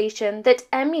realization that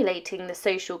emulating the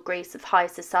social grace of high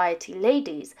society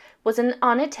ladies was an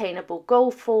unattainable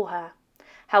goal for her.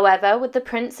 However, with the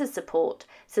prince's support,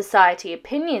 society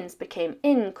opinions became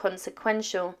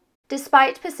inconsequential.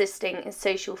 Despite persisting in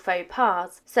social faux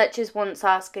pas, such as once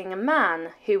asking a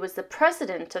man who was the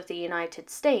President of the United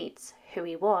States who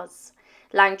he was,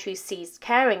 Langtry ceased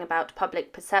caring about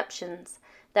public perceptions.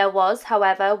 There was,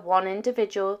 however, one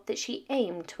individual that she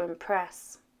aimed to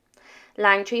impress.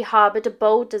 Langtry harboured a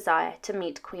bold desire to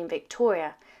meet Queen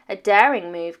Victoria, a daring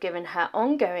move given her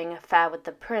ongoing affair with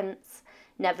the prince.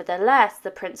 Nevertheless, the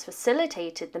prince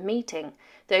facilitated the meeting,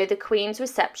 though the Queen's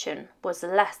reception was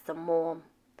less than warm.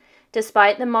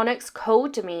 Despite the monarch's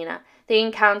cold demeanour, the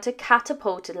encounter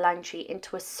catapulted Langtry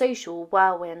into a social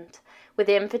whirlwind, with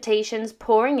invitations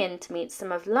pouring in to meet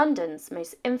some of London's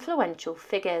most influential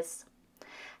figures.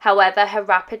 However, her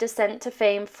rapid ascent to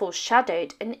fame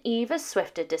foreshadowed an even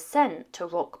swifter descent to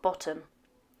rock bottom.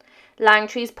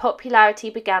 Langtry's popularity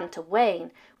began to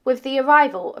wane with the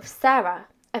arrival of Sarah,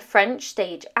 a French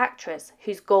stage actress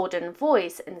whose golden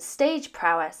voice and stage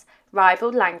prowess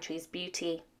rivaled Langtry's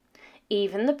beauty.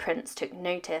 Even the prince took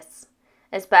notice.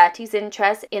 As Bertie's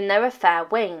interest in their affair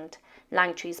waned,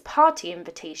 Langtry's party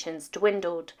invitations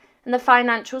dwindled, and the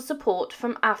financial support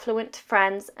from affluent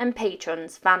friends and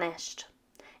patrons vanished.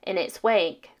 In its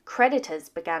wake, creditors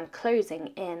began closing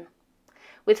in.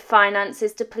 With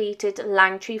finances depleted,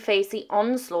 Langtry faced the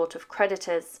onslaught of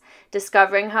creditors.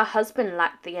 Discovering her husband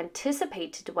lacked the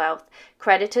anticipated wealth,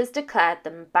 creditors declared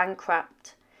them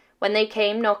bankrupt. When they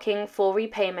came knocking for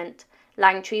repayment,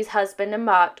 Langtry's husband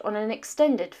embarked on an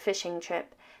extended fishing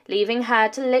trip, leaving her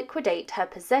to liquidate her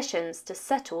possessions to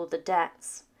settle the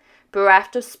debts.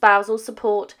 Bereft of spousal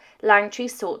support, Langtry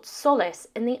sought solace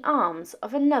in the arms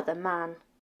of another man.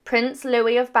 Prince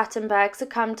Louis of Battenberg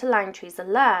succumbed to Langtry's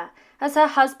allure as her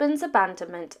husband's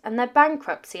abandonment and their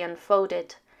bankruptcy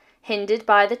unfolded. Hindered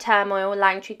by the turmoil,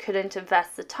 Langtry couldn't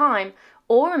invest the time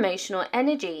or emotional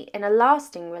energy in a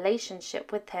lasting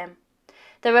relationship with him.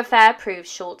 Their affair proved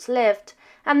short-lived,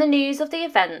 and the news of the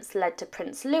events led to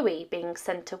Prince Louis being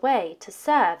sent away to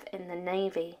serve in the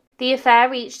Navy. The affair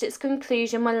reached its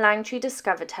conclusion when Langtry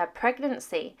discovered her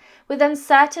pregnancy. With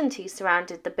uncertainty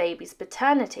surrounding the baby's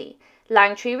paternity,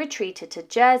 Langtry retreated to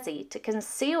Jersey to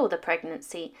conceal the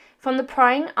pregnancy from the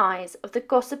prying eyes of the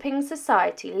gossiping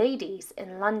society ladies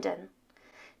in London.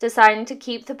 Deciding to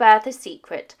keep the birth a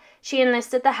secret, she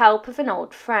enlisted the help of an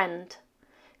old friend.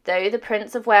 Though the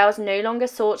Prince of Wales no longer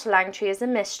sought Langtry as a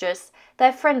mistress,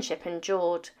 their friendship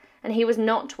endured, and he was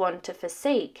not one to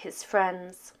forsake his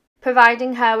friends.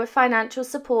 Providing her with financial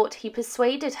support, he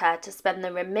persuaded her to spend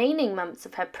the remaining months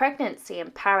of her pregnancy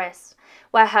in Paris,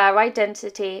 where her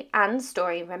identity and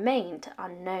story remained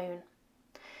unknown.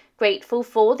 Grateful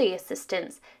for the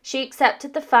assistance, she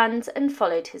accepted the funds and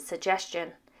followed his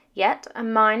suggestion. Yet a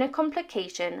minor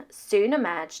complication soon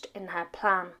emerged in her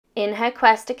plan. In her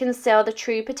quest to conceal the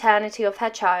true paternity of her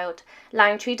child,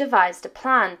 Langtry devised a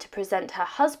plan to present her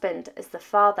husband as the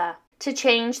father. To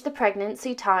change the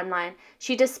pregnancy timeline,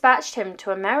 she dispatched him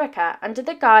to America under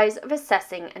the guise of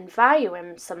assessing and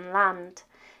valuing some land.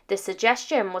 This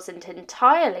suggestion wasn't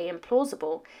entirely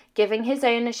implausible, given his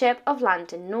ownership of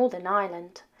land in Northern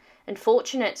Ireland.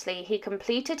 Unfortunately, he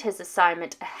completed his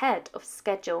assignment ahead of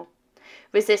schedule,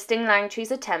 resisting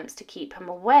Langtry's attempts to keep him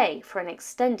away for an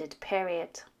extended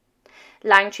period.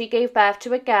 Langtry gave birth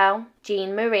to a girl,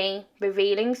 Jean Marie,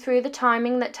 revealing through the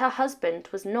timing that her husband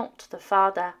was not the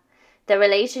father. Their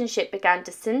relationship began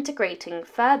disintegrating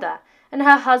further, and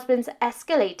her husband's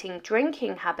escalating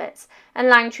drinking habits and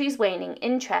Langtry's waning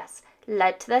interest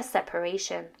led to their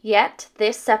separation. Yet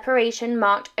this separation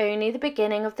marked only the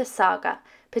beginning of the saga,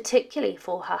 particularly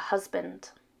for her husband.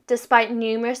 Despite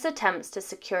numerous attempts to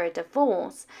secure a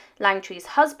divorce, Langtry's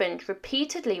husband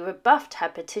repeatedly rebuffed her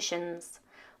petitions.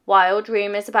 Wild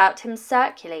rumours about him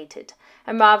circulated,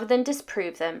 and rather than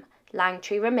disprove them,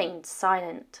 Langtry remained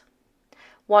silent.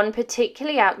 One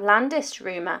particularly outlandish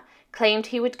rumour claimed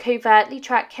he would covertly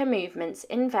track her movements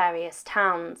in various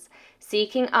towns,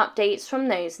 seeking updates from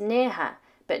those near her,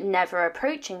 but never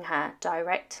approaching her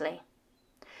directly.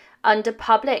 Under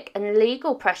public and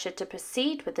legal pressure to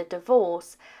proceed with the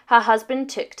divorce, her husband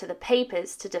took to the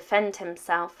papers to defend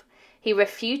himself. He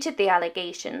refuted the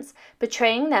allegations,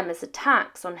 portraying them as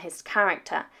attacks on his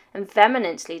character, and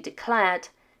vehemently declared,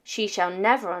 "She shall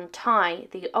never untie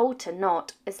the altar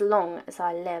knot as long as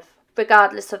I live."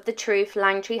 Regardless of the truth,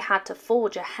 Langtry had to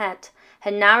forge ahead.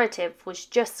 Her narrative was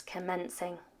just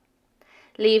commencing.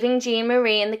 Leaving Jean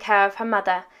Marie in the care of her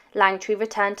mother, Langtry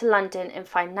returned to London in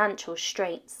financial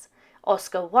straits.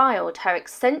 Oscar Wilde, her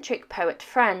eccentric poet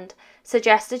friend,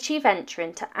 suggested she venture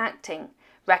into acting,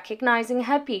 recognizing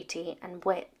her beauty and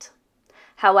wit.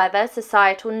 However,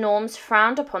 societal norms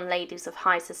frowned upon ladies of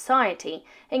high society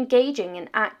engaging in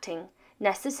acting,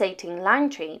 necessitating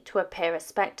Langtry to appear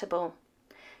respectable.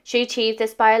 She achieved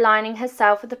this by aligning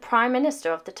herself with the Prime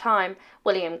Minister of the time,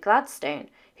 William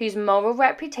Gladstone, whose moral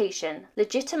reputation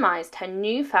legitimised her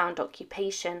newfound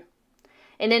occupation.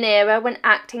 In an era when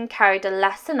acting carried a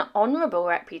less than honourable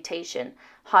reputation,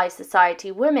 high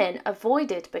society women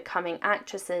avoided becoming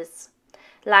actresses.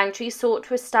 Langtry sought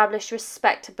to establish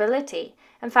respectability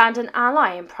and found an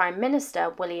ally in Prime Minister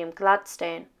William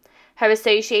Gladstone. Her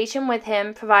association with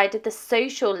him provided the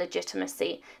social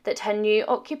legitimacy that her new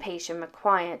occupation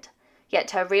required, yet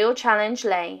her real challenge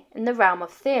lay in the realm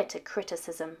of theatre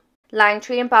criticism.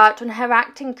 Langtry embarked on her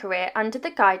acting career under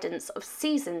the guidance of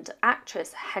seasoned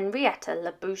actress Henrietta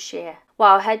Labouchere.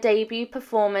 While her debut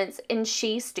performance in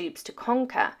She Stoops to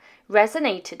Conquer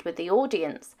resonated with the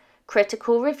audience,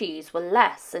 critical reviews were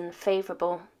less than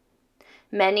favourable.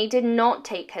 Many did not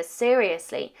take her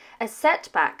seriously, a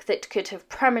setback that could have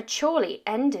prematurely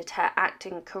ended her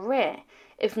acting career,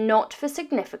 if not for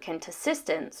significant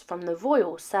assistance from the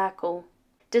royal circle.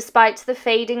 Despite the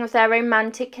fading of their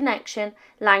romantic connection,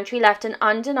 Langtry left an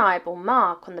undeniable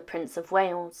mark on the Prince of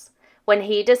Wales. When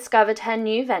he discovered her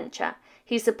new venture,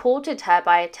 he supported her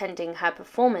by attending her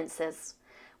performances.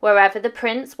 Wherever the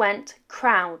prince went,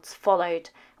 crowds followed.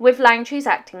 With Langtry's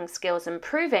acting skills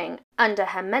improving under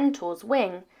her mentor's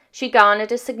wing, she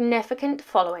garnered a significant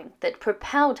following that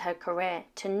propelled her career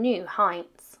to new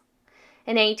heights.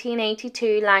 In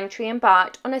 1882, Langtry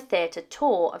embarked on a theatre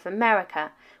tour of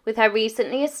America with her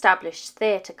recently established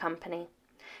theatre company.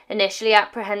 Initially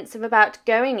apprehensive about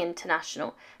going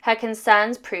international, her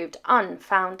concerns proved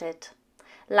unfounded.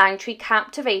 Langtry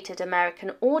captivated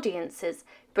American audiences,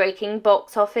 breaking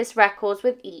box office records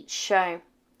with each show.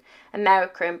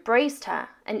 America embraced her,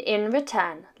 and in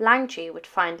return, Langtry would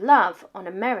find love on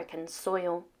American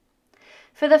soil.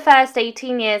 For the first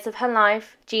 18 years of her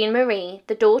life, Jean Marie,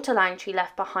 the daughter Langtry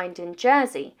left behind in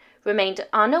Jersey, remained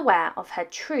unaware of her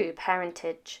true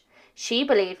parentage. She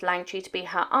believed Langtry to be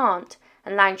her aunt,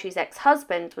 and Langtry's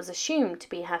ex-husband was assumed to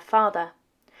be her father.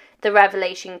 The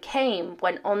revelation came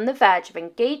when, on the verge of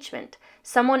engagement,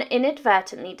 someone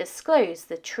inadvertently disclosed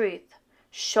the truth.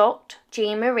 Shocked,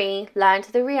 Jean Marie learned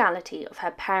the reality of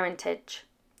her parentage.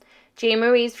 Jean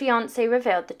Marie's fiancé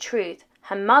revealed the truth.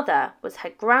 Her mother was her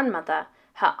grandmother,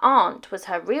 her aunt was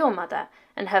her real mother,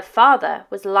 and her father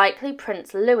was likely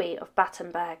Prince Louis of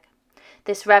Battenberg.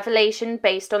 This revelation,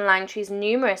 based on Langtry's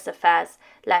numerous affairs,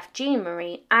 left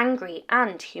Jean-Marie angry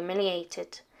and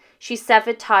humiliated. She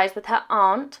severed ties with her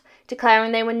aunt,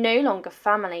 declaring they were no longer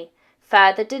family,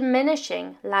 further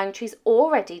diminishing Langtry's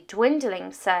already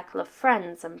dwindling circle of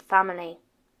friends and family.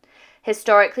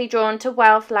 Historically drawn to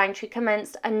wealth, Langtry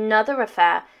commenced another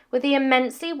affair with the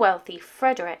immensely wealthy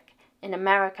Frederick in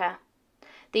America.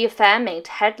 The affair made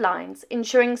headlines,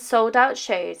 ensuring sold-out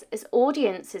shows as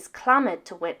audiences clamoured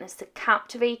to witness the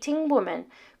captivating woman,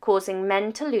 causing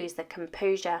men to lose their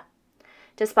composure.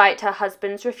 Despite her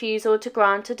husband's refusal to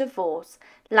grant a divorce,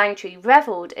 Langtry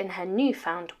revelled in her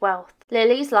newfound wealth.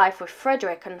 Lily's life with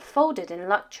Frederick unfolded in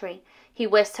luxury. He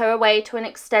whisked her away to an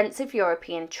extensive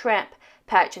European trip,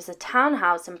 purchased a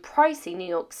townhouse in pricey New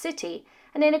York City,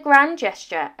 and in a grand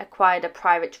gesture acquired a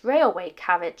private railway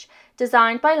carriage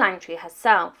designed by Langtry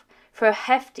herself for a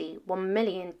hefty $1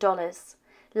 million.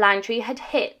 Langtry had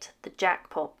hit the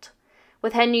jackpot.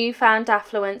 With her newfound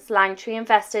affluence, Langtry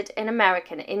invested in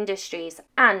American industries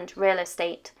and real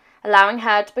estate, allowing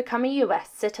her to become a US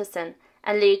citizen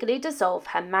and legally dissolve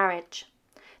her marriage.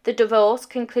 The divorce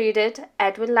concluded,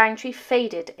 Edward Langtry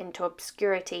faded into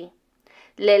obscurity.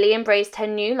 Lily embraced her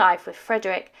new life with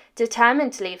Frederick,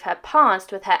 determined to leave her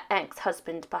past with her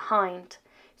ex-husband behind.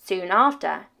 Soon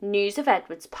after, news of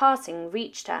Edward's passing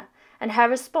reached her, and her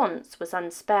response was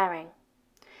unsparing.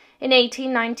 In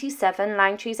 1897,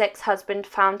 Langtry's ex-husband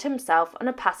found himself on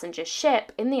a passenger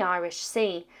ship in the Irish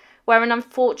Sea, where an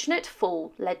unfortunate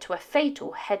fall led to a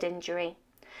fatal head injury.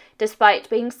 Despite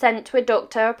being sent to a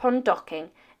doctor upon docking,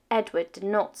 Edward did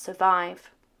not survive.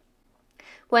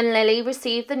 When Lily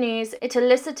received the news, it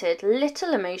elicited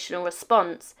little emotional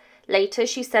response. Later,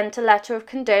 she sent a letter of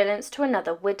condolence to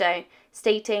another widow,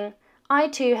 stating, "I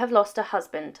too have lost a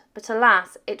husband, but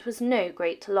alas, it was no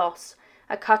great loss,"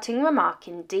 a cutting remark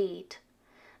indeed.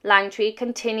 Langtry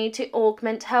continued to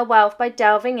augment her wealth by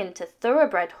delving into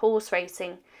thoroughbred horse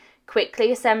racing,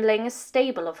 quickly assembling a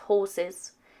stable of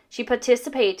horses. She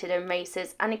participated in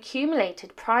races and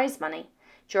accumulated prize money.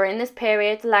 During this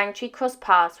period, Langtry crossed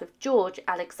paths with George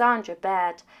Alexander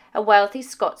Baird, a wealthy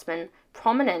Scotsman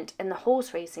prominent in the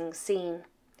horse racing scene.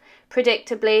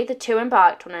 Predictably, the two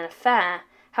embarked on an affair.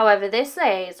 However, this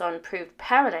liaison proved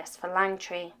perilous for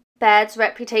Langtry. Baird's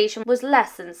reputation was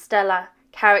less than stellar,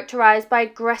 characterized by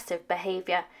aggressive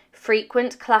behavior,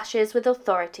 frequent clashes with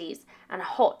authorities, and a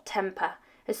hot temper,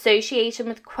 association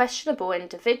with questionable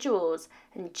individuals,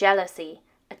 and jealousy,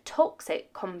 a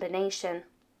toxic combination.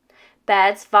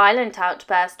 Baird's violent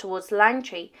outburst towards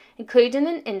Langtry, including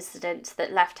an incident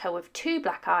that left her with 2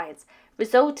 black eyes,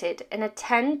 resulted in a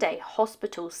 10-day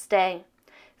hospital stay.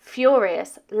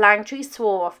 Furious, Langtry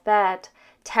swore off Baird,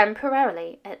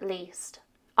 temporarily at least.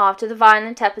 After the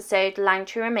violent episode,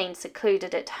 Langtry remained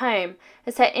secluded at home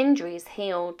as her injuries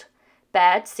healed.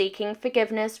 Baird, seeking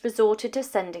forgiveness, resorted to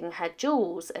sending her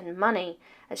jewels and money,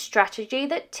 a strategy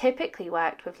that typically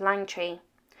worked with Langtry.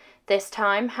 This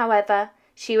time, however,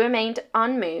 she remained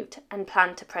unmoved and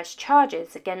planned to press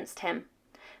charges against him.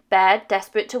 Baird,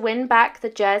 desperate to win back the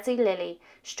Jersey Lily,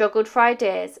 struggled for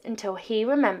ideas until he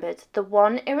remembered the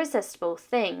one irresistible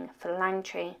thing for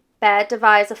Langtry. Baird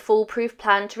devised a foolproof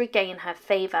plan to regain her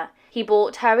favour. He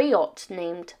bought her a yacht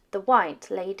named the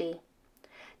White Lady.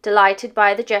 Delighted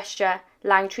by the gesture,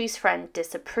 Langtry's friend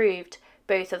disapproved,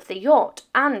 both of the yacht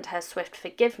and her swift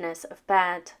forgiveness of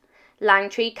Baird.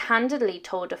 Langtry candidly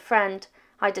told a friend,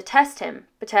 "I detest him,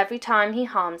 but every time he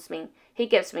harms me, he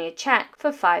gives me a cheque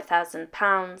for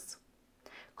 £5,000.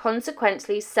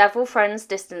 Consequently, several friends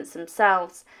distanced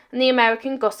themselves, and the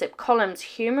American gossip columns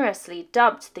humorously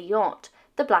dubbed the yacht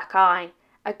the Black Eye,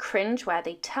 a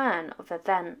cringe-worthy turn of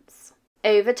events.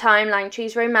 Over time,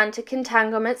 Langtry's romantic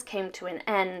entanglements came to an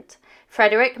end.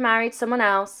 Frederick married someone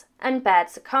else, and Baird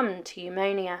succumbed to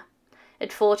pneumonia.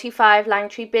 At 45,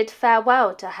 Langtry bid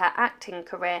farewell to her acting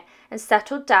career and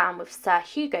settled down with Sir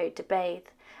Hugo de Bathe,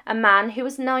 a man who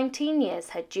was 19 years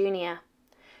her junior.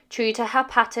 True to her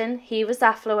pattern, he was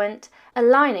affluent,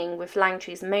 aligning with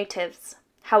Langtry's motives.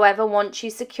 However, once she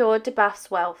secured de Bath's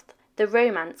wealth, the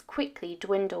romance quickly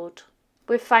dwindled.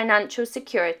 With financial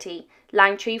security,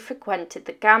 Langtry frequented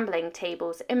the gambling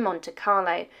tables in Monte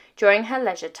Carlo during her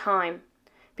leisure time.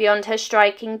 Beyond her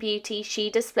striking beauty, she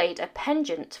displayed a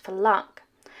penchant for luck,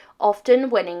 often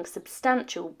winning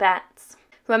substantial bets.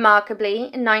 Remarkably,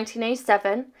 in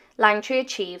 1907, Langtry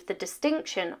achieved the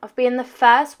distinction of being the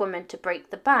first woman to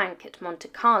break the bank at Monte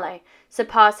Carlo,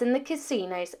 surpassing the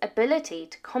casino's ability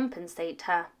to compensate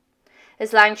her.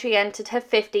 As Langtry entered her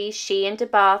 50s, she and de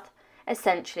Bath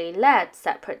essentially led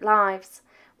separate lives.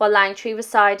 While Langtry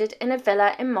resided in a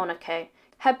villa in Monaco,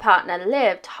 her partner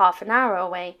lived half an hour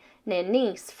away, near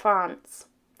Nice, France.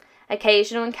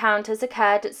 Occasional encounters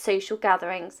occurred at social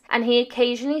gatherings, and he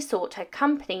occasionally sought her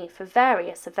company for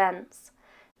various events.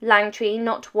 Langtry,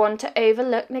 not one to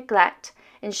overlook neglect,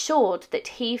 ensured that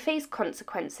he faced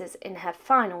consequences in her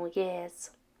final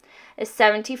years. At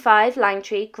 75,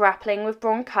 Langtry, grappling with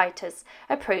bronchitis,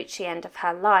 approached the end of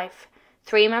her life.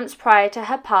 3 months prior to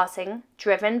her passing,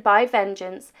 driven by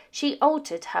vengeance, she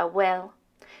altered her will.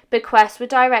 Bequests were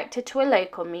directed to a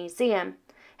local museum,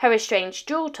 her estranged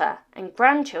daughter and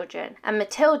grandchildren, and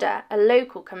Matilda, a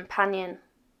local companion.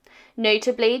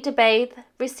 Notably, de Bathe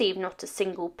received not a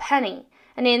single penny,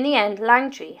 and in the end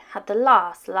Langtry had the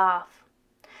last laugh.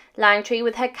 Langtry,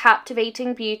 with her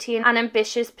captivating beauty and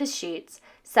ambitious pursuits,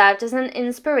 served as an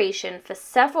inspiration for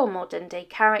several modern-day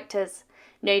characters.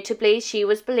 Notably, she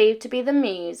was believed to be the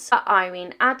muse of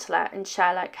Irene Adler in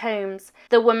Sherlock Holmes,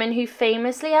 the woman who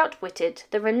famously outwitted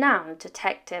the renowned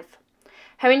detective.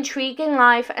 Her intriguing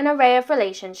life and array of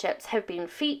relationships have been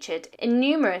featured in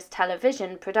numerous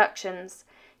television productions.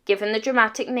 Given the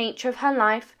dramatic nature of her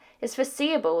life, it's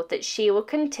foreseeable that she will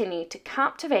continue to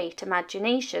captivate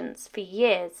imaginations for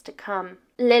years to come.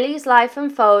 Lily's life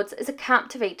unfolds as a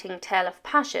captivating tale of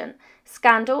passion,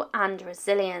 scandal and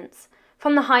resilience.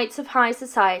 From the heights of high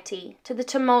society to the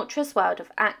tumultuous world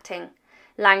of acting,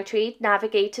 Langtry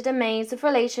navigated a maze of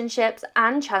relationships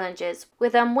and challenges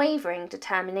with unwavering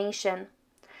determination.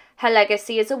 Her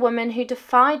legacy as a woman who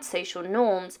defied social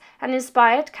norms and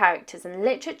inspired characters in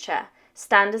literature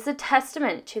stand as a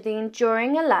testament to the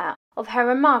enduring allure of her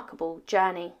remarkable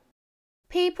journey.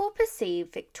 People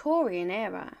perceive Victorian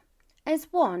era as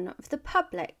one of the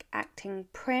public acting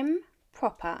prim,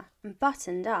 proper and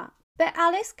buttoned up, but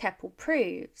Alice Keppel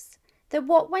proves that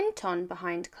what went on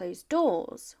behind closed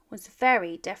doors was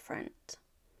very different.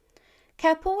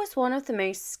 Keppel was one of the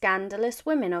most scandalous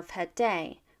women of her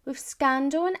day, with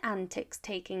scandal and antics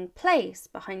taking place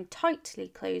behind tightly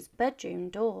closed bedroom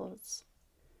doors.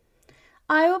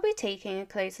 I will be taking a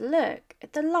closer look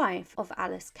at the life of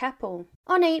Alice Keppel.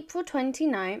 On April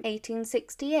 29,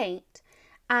 1868,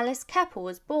 Alice Keppel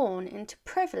was born into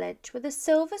privilege with a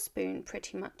silver spoon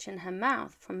pretty much in her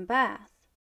mouth from birth.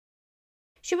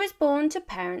 She was born to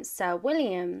parents Sir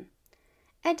William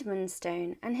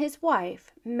Edmonstone and his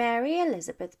wife Mary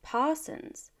Elizabeth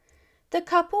Parsons. The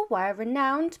couple were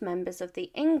renowned members of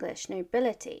the English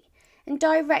nobility and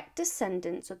direct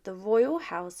descendants of the royal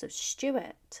house of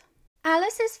Stuart.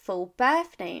 Alice's full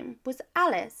birth name was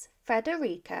Alice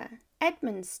Frederica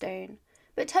Edmonstone,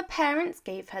 but her parents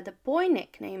gave her the boy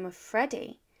nickname of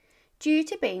Freddie, due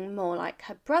to being more like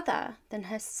her brother than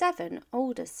her 7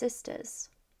 older sisters.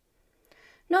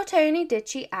 Not only did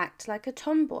she act like a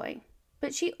tomboy,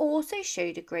 but she also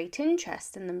showed a great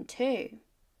interest in them too.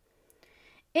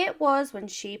 It was when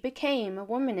she became a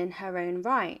woman in her own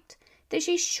right that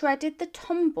she shredded the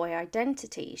tomboy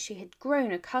identity she had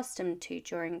grown accustomed to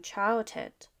during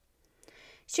childhood.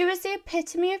 She was the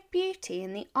epitome of beauty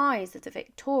in the eyes of the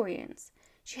Victorians.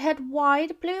 She had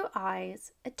wide blue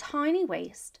eyes, a tiny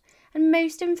waist, and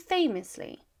most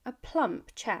infamously, a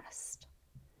plump chest.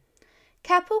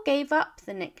 Keppel gave up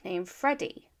the nickname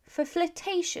Freddie for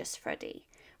Flirtatious Freddie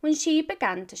when she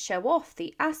began to show off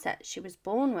the assets she was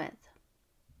born with.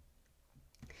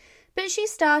 But she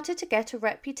started to get a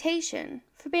reputation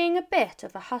for being a bit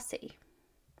of a hussy.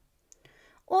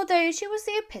 Although she was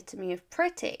the epitome of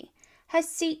pretty, her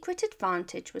secret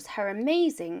advantage was her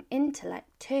amazing intellect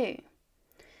too.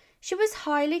 She was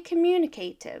highly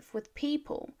communicative with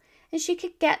people, and she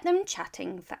could get them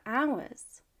chatting for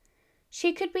hours.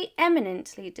 She could be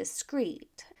eminently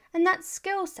discreet, and that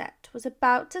skill set was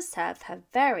about to serve her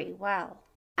very well.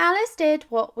 Alice did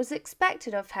what was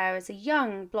expected of her as a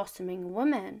young, blossoming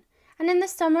woman, and in the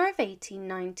summer of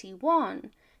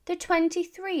 1891, the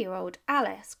 23-year-old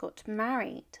Alice got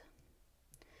married.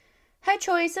 Her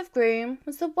choice of groom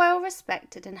was the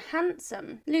well-respected and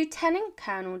handsome Lieutenant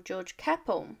Colonel George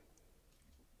Keppel.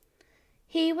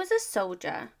 He was a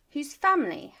soldier whose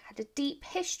family had a deep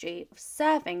history of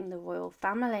serving the royal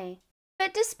family.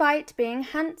 But despite being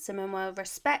handsome and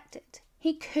well-respected,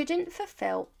 he couldn't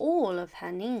fulfill all of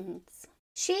her needs.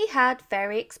 She had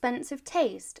very expensive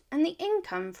taste, and the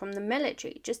income from the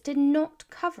military just did not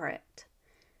cover it.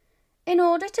 In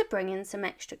order to bring in some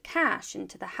extra cash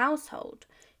into the household,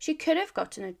 she could have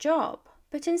gotten a job,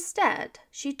 but instead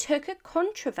she took a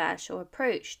controversial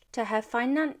approach to her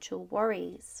financial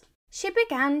worries. She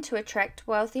began to attract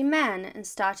wealthy men and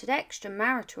started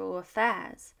extramarital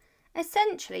affairs,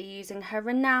 essentially using her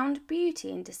renowned beauty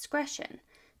and discretion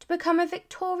to become a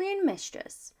Victorian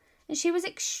mistress, and she was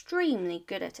extremely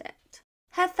good at it.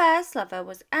 Her first lover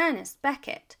was Ernest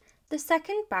Becket, the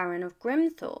second Baron of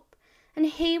Grimthorpe, and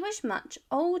he was much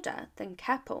older than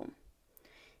Keppel.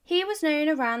 He was known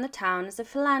around the town as a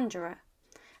philanderer,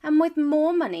 and with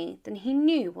more money than he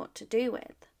knew what to do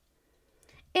with.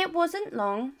 It wasn't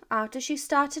long after she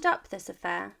started up this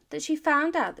affair that she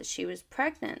found out that she was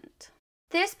pregnant.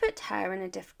 This put her in a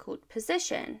difficult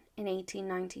position in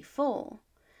 1894.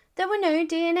 There were no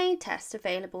DNA tests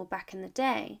available back in the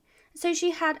day, so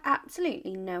she had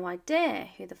absolutely no idea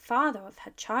who the father of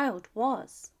her child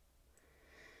was.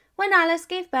 When Alice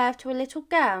gave birth to a little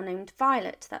girl named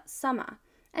Violet that summer,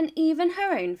 and even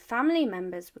her own family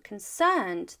members were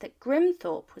concerned that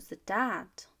Grimthorpe was the dad.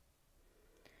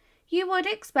 You would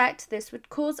expect this would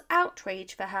cause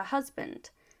outrage for her husband,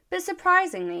 but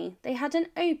surprisingly, they had an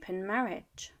open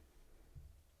marriage.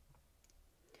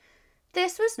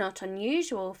 This was not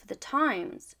unusual for the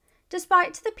times.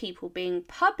 Despite the people being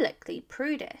publicly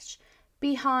prudish,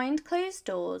 behind closed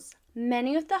doors,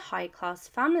 many of the high-class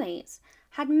families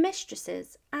had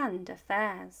mistresses and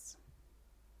affairs.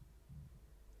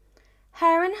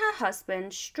 Her and her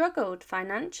husband struggled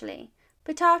financially,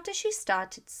 but after she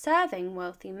started serving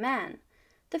wealthy men,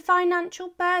 the financial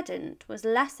burden was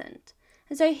lessened,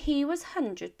 and so he was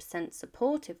 100%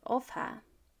 supportive of her.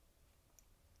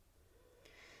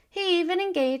 He even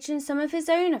engaged in some of his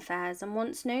own affairs and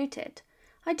once noted,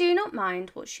 "I do not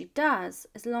mind what she does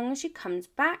as long as she comes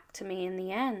back to me in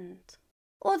the end."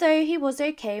 Although he was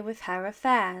okay with her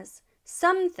affairs,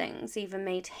 some things even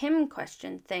made him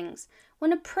question things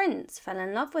when a prince fell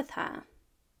in love with her.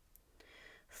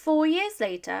 4 years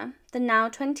later, the now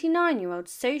 29-year-old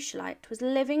socialite was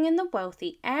living in the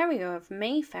wealthy area of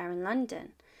Mayfair in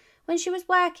London when she was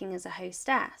working as a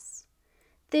hostess.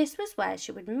 This was where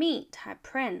she would meet her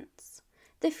prince,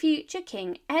 the future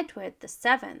King Edward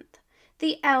VII,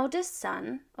 the eldest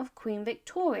son of Queen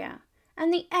Victoria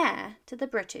and the heir to the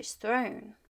British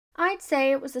throne. I'd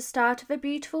say it was the start of a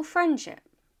beautiful friendship,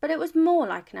 but it was more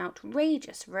like an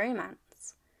outrageous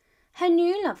romance. Her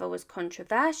new lover was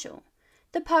controversial.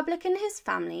 The public and his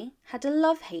family had a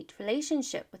love-hate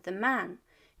relationship with the man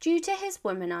due to his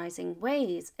womanizing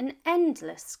ways and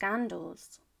endless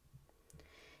scandals.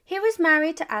 He was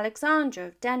married to Alexandra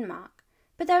of Denmark,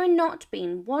 but there had not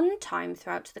been one time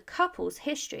throughout the couple's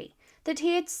history that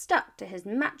he had stuck to his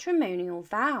matrimonial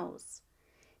vows.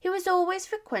 He was always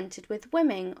frequented with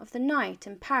women of the night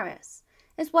in Paris,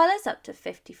 as well as up to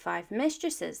 55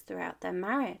 mistresses throughout their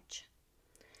marriage.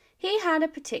 He had a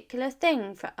particular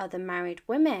thing for other married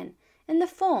women in the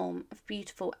form of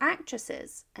beautiful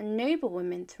actresses and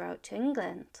noblewomen throughout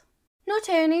England. Not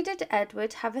only did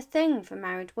Edward have a thing for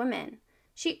married women,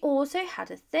 she also had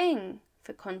a thing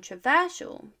for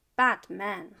controversial, bad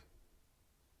men.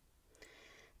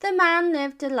 The man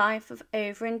lived a life of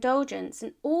overindulgence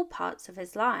in all parts of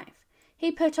his life.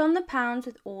 He put on the pounds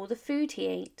with all the food he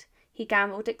ate. He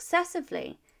gambled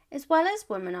excessively, as well as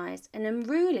womanized an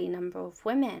unruly number of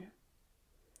women.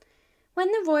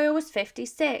 When the royal was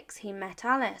 56, he met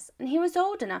Alice, and he was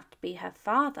old enough to be her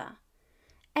father.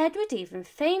 Edward even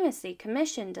famously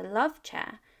commissioned a love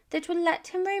chair that would let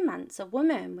him romance a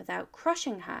woman without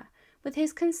crushing her with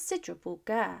his considerable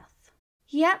girth.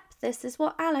 Yep, this is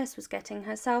what Alice was getting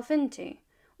herself into,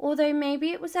 although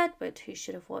maybe it was Edward who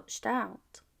should have watched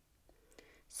out.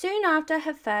 Soon after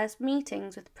her first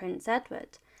meetings with Prince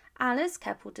Edward, Alice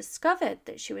Keppel discovered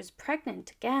that she was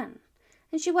pregnant again,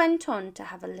 and she went on to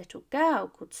have a little girl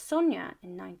called Sonia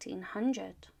in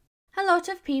 1900. A lot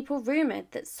of people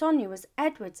rumoured that Sonia was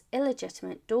Edward's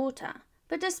illegitimate daughter,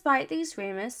 but despite these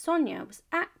rumours, Sonia was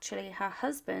actually her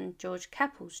husband George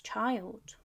Keppel's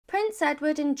child. Prince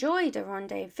Edward enjoyed a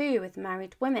rendezvous with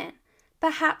married women,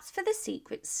 perhaps for the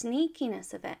secret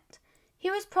sneakiness of it. He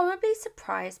was probably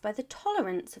surprised by the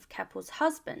tolerance of Keppel's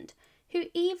husband, who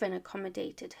even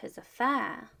accommodated his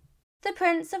affair. The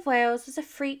Prince of Wales was a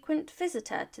frequent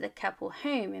visitor to the Keppel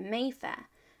home in Mayfair,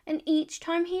 and each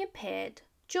time he appeared,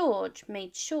 George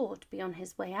made sure to be on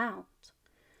his way out.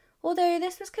 Although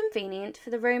this was convenient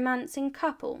for the romancing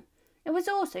couple, it was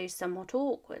also somewhat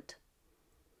awkward.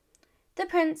 The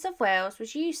Prince of Wales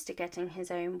was used to getting his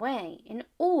own way in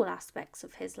all aspects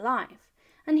of his life,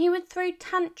 and he would throw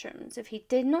tantrums if he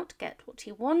did not get what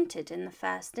he wanted in the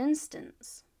first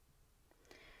instance.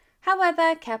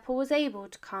 However, Keppel was able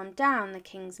to calm down the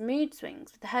king's mood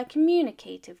swings with her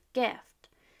communicative gift.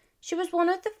 She was one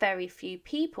of the very few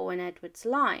people in Edward's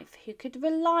life who could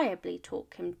reliably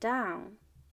talk him down.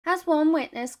 As one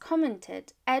witness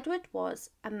commented, Edward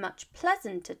was a much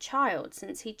pleasanter child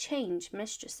since he changed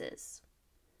mistresses.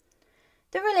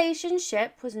 The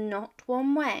relationship was not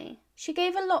one way. She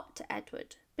gave a lot to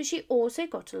Edward, but she also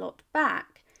got a lot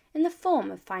back in the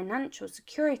form of financial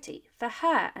security for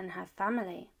her and her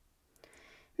family.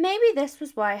 Maybe this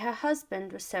was why her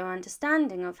husband was so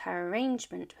understanding of her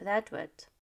arrangement with Edward.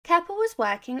 Keppel was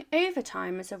working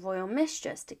overtime as a royal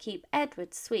mistress to keep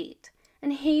Edward sweet,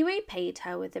 and he repaid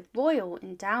her with the royal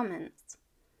endowments.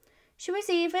 She was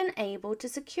even able to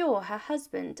secure her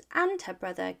husband and her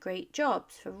brother great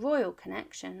jobs for royal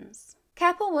connections.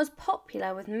 Keppel was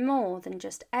popular with more than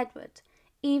just Edward.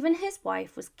 Even his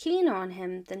wife was keener on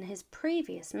him than his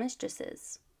previous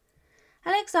mistresses.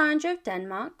 Alexandra of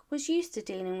Denmark was used to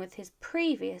dealing with his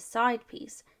previous side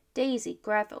piece, Daisy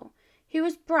Greville, who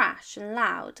was brash and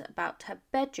loud about her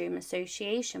bedroom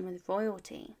association with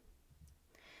royalty.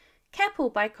 Keppel,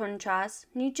 by contrast,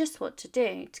 knew just what to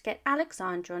do to get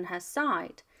Alexandra on her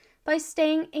side by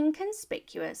staying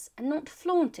inconspicuous and not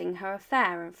flaunting her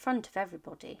affair in front of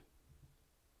everybody.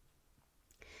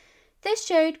 This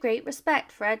showed great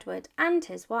respect for Edward and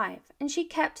his wife, and she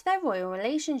kept their royal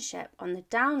relationship on the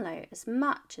down low as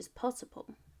much as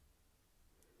possible.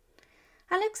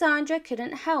 Alexandra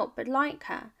couldn't help but like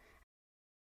her,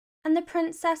 and the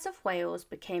Princess of Wales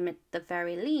became at the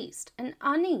very least an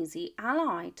uneasy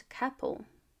ally to Keppel.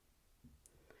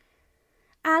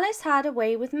 Alice had a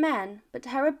way with men, but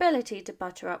her ability to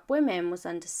butter up women was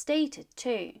understated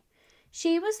too.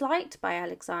 She was liked by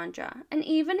Alexandra and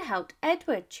even helped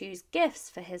Edward choose gifts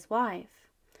for his wife.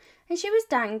 And she was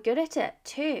dang good at it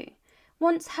too,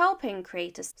 once helping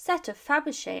create a set of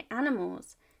Fabergé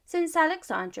animals, since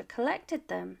Alexandra collected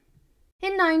them.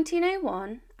 In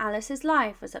 1901, Alice's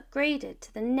life was upgraded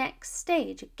to the next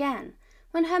stage again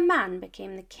when her man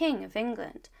became the King of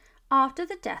England after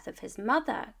the death of his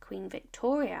mother, Queen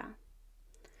Victoria.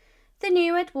 The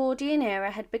new Edwardian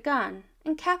era had begun,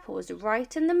 and Keppel was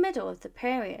right in the middle of the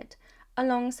period,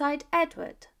 alongside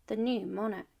Edward, the new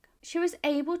monarch. She was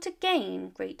able to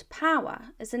gain great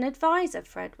power as an advisor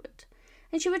for Edward,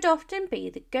 and she would often be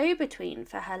the go-between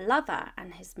for her lover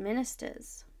and his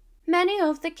ministers. Many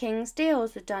of the king's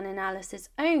deals were done in Alice's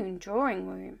own drawing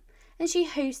room, and she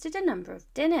hosted a number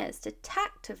of dinners to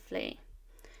tactfully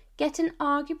get an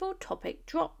arguable topic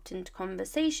dropped into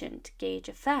conversation to gauge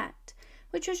effect,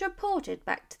 which was reported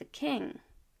back to the king.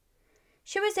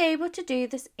 She was able to do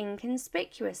this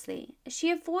inconspicuously, as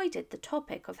she avoided the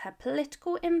topic of her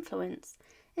political influence.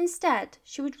 Instead,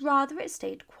 she would rather it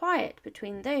stayed quiet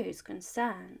between those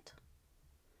concerned.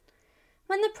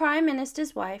 When the Prime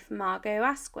Minister's wife, Margot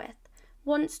Asquith,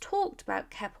 once talked about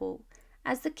Keppel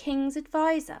as the king's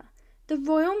advisor, the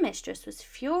royal mistress was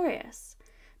furious.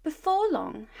 Before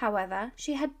long, however,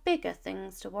 she had bigger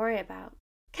things to worry about.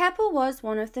 Keppel was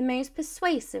one of the most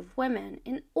persuasive women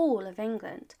in all of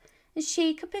England, and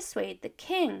she could persuade the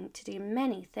king to do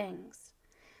many things.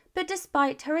 But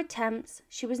despite her attempts,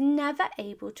 she was never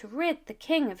able to rid the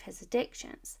king of his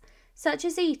addictions, such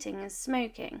as eating and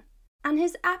smoking, and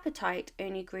his appetite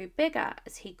only grew bigger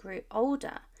as he grew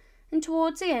older, and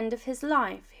towards the end of his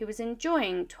life he was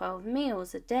enjoying 12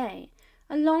 meals a day,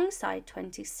 alongside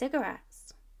 20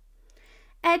 cigarettes.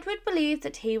 Edward believed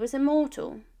that he was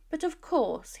immortal, but of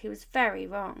course he was very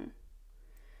wrong.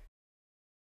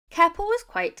 Keppel was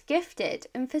quite gifted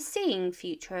in foreseeing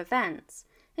future events,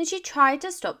 and she tried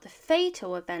to stop the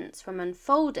fatal events from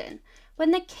unfolding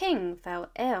when the king fell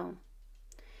ill.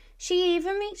 She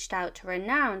even reached out to a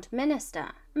renowned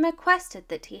minister and requested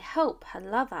that he help her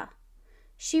lover.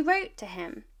 She wrote to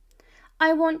him,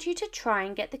 "I want you to try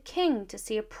and get the king to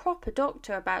see a proper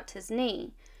doctor about his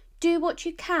knee. Do what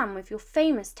you can with your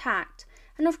famous tact,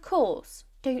 and of course,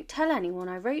 don't tell anyone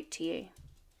I wrote to you."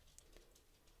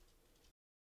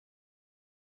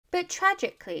 But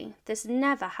tragically, this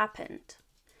never happened.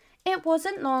 It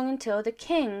wasn't long until the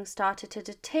king started to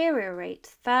deteriorate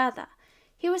further.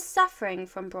 He was suffering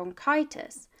from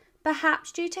bronchitis,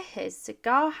 perhaps due to his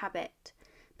cigar habit,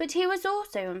 but he was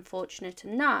also unfortunate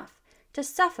enough to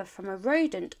suffer from a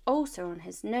rodent ulcer on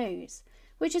his nose,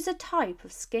 which is a type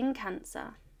of skin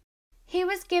cancer. He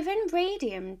was given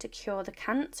radium to cure the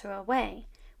cancer away,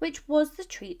 which was the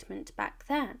treatment back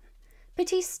then.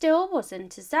 But he still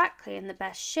wasn't exactly in the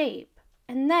best shape,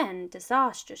 and then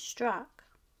disaster struck.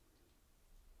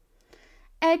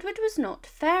 Edward was not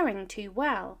faring too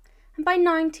well, and by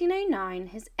 1909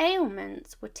 his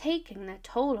ailments were taking their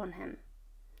toll on him.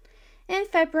 In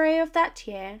February of that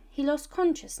year, he lost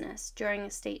consciousness during a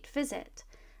state visit,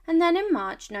 and then in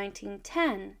March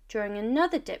 1910, during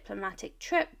another diplomatic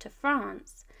trip to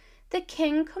France, the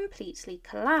king completely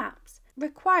collapsed,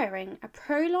 requiring a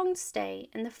prolonged stay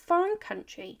in the foreign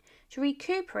country to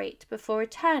recuperate before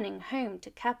returning home to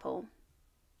Keppel.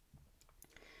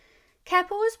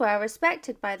 Keppel was well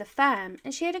respected by the firm,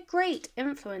 and she had a great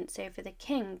influence over the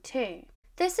king too.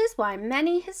 This is why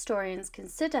many historians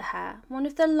consider her one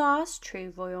of the last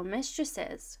true royal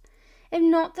mistresses, if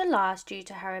not the last due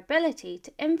to her ability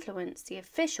to influence the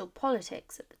official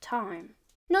politics at the time.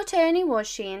 Not only was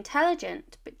she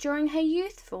intelligent, but during her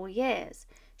youthful years,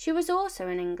 she was also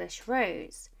an English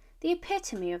rose, the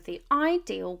epitome of the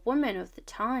ideal woman of the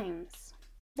times.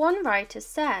 One writer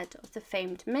said of the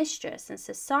famed mistress and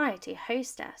society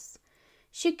hostess,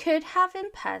 she could have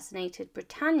impersonated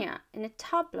Britannia in a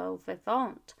tableau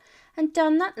vivant and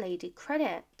done that lady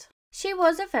credit. She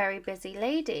was a very busy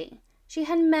lady. She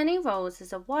had many roles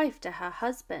as a wife to her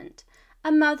husband,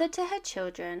 a mother to her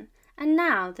children, and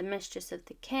now the mistress of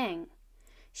the king.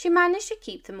 She managed to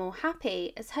keep them all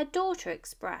happy, as her daughter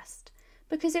expressed,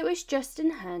 because it was just in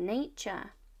her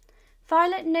nature.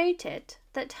 Violet noted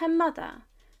that her mother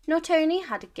not only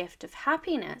had a gift of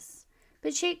happiness,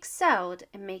 but she excelled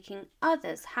in making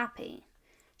others happy.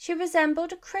 She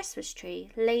resembled a Christmas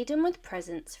tree laden with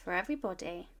presents for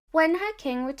everybody. When her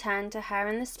king returned to her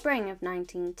in the spring of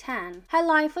 1910, her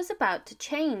life was about to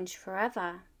change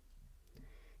forever.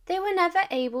 They were never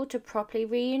able to properly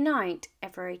reunite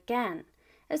ever again,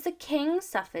 as the king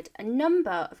suffered a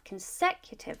number of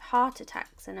consecutive heart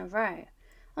attacks in a row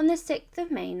on the 6th of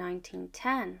May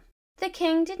 1910. The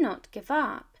king did not give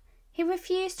up. He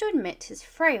refused to admit his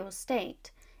frail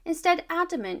state, instead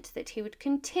adamant that he would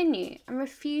continue and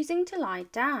refusing to lie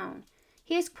down.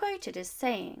 He is quoted as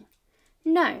saying,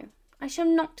 "No, I shall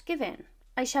not give in.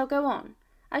 I shall go on.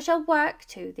 I shall work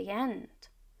to the end."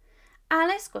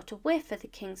 Alice got a whiff of the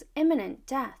king's imminent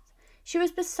death. She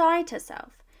was beside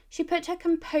herself. She put her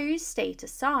composed state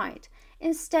aside,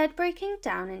 instead breaking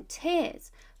down in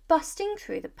tears, busting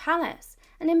through the palace,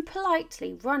 and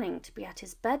impolitely running to be at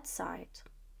his bedside.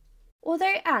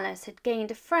 Although Alice had gained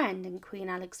a friend in Queen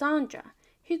Alexandra,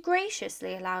 who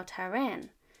graciously allowed her in,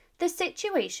 the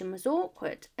situation was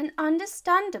awkward, and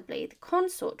understandably the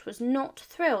consort was not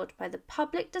thrilled by the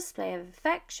public display of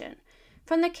affection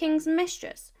from the king's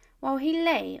mistress while he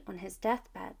lay on his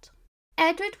deathbed.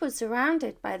 Edward was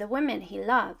surrounded by the women he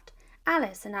loved,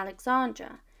 Alice and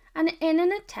Alexandra, and in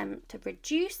an attempt to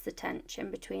reduce the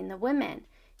tension between the women,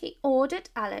 he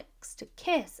ordered Alex to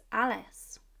kiss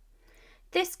Alice.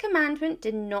 This commandment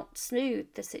did not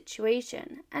smooth the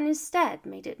situation, and instead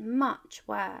made it much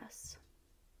worse.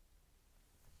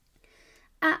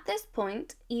 At this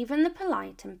point, even the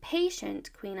polite and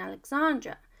patient Queen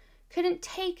Alexandra couldn't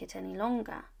take it any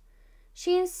longer.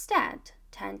 She instead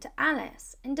turned to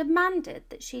Alice and demanded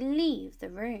that she leave the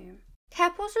room.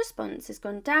 Keppel's response has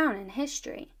gone down in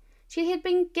history. She had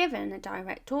been given a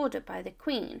direct order by the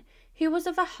Queen, who was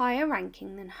of a higher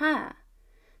ranking than her.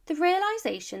 The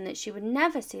realization that she would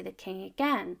never see the king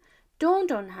again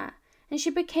dawned on her, and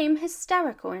she became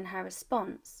hysterical in her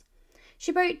response.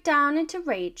 She broke down into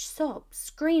rage sobs,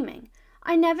 screaming,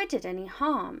 "I never did any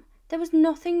harm. There was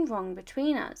nothing wrong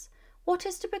between us. What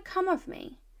is to become of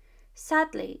me?"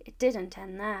 Sadly, it didn't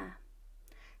end there.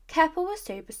 Keppel was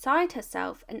so beside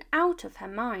herself and out of her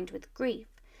mind with grief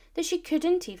that she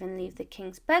couldn't even leave the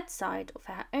king's bedside of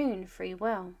her own free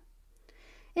will.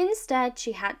 Instead,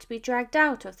 she had to be dragged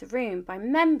out of the room by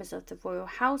members of the royal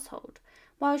household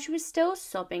while she was still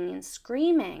sobbing and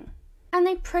screaming, and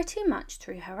they pretty much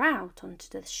threw her out onto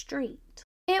the street.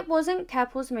 It wasn't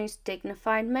Keppel's most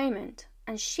dignified moment,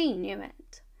 and she knew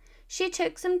it. She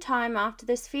took some time after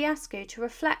this fiasco to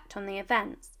reflect on the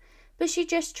events, but she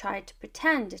just tried to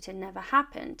pretend it had never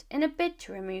happened in a bid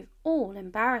to remove all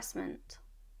embarrassment.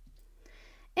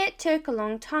 It took a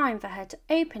long time for her to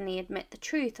openly admit the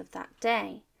truth of that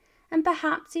day, and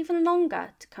perhaps even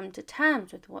longer to come to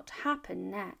terms with what happened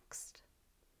next.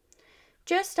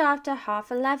 Just after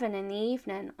 11:30 in the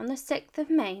evening on the 6th of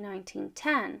May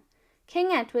 1910,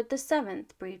 King Edward VII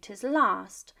breathed his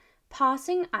last,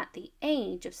 passing at the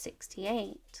age of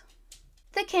 68.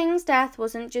 The king's death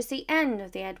wasn't just the end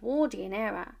of the Edwardian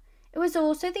era, it was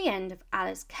also the end of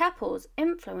Alice Keppel's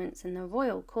influence in the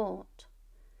royal court.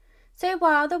 So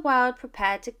while the world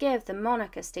prepared to give the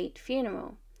monarch a state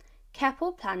funeral,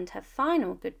 Keppel planned her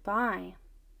final goodbye.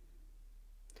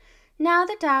 Now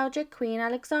the Dowager Queen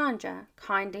Alexandra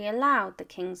kindly allowed the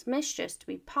king's mistress to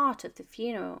be part of the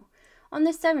funeral on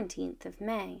the 17th of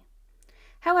May.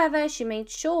 However, she made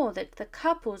sure that the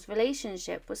couple's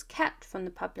relationship was kept from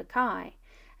the public eye,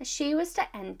 as she was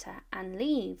to enter and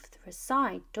leave through a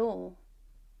side door.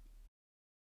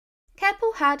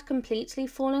 Keppel had completely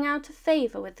fallen out of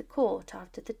favour with the court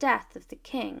after the death of the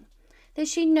king, that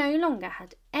she no longer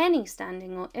had any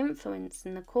standing or influence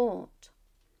in the court.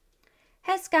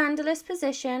 Her scandalous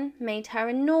position made her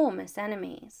enormous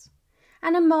enemies.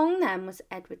 and among them was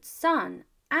Edward's son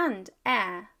and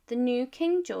heir, the new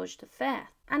King George V,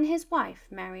 and his wife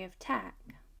Mary of Teck.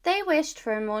 They wished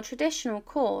for a more traditional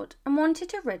court and wanted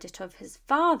to rid it of his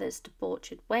father's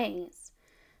debauched ways.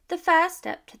 The first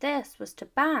step to this was to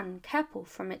ban Keppel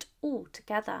from it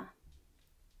altogether.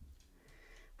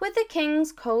 With the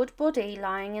king's cold body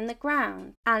lying in the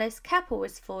ground, Alice Keppel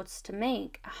was forced to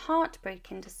make a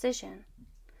heartbreaking decision.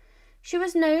 She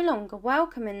was no longer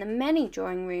welcome in the many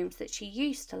drawing rooms that she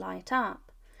used to light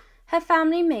up. Her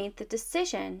family made the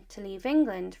decision to leave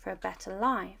England for a better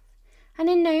life, and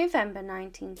in November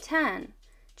 1910,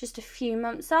 just a few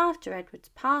months after Edward's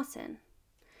passing,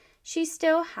 she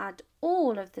still had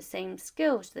all of the same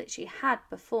skills that she had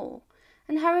before,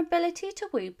 and her ability to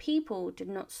woo people did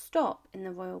not stop in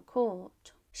the royal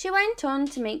court. She went on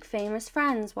to make famous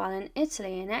friends while in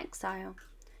Italy in exile.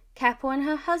 Keppel and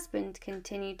her husband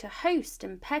continued to host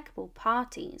impeccable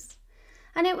parties,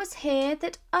 and it was here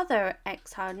that other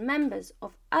exiled members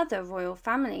of other royal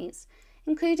families,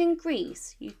 including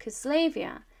Greece,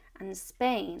 Yugoslavia, and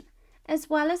Spain, as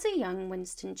well as a young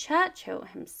Winston Churchill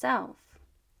himself.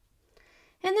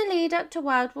 In the lead up to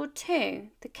World War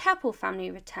II, the Keppel family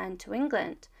returned to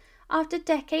England after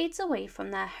decades away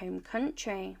from their home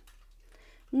country.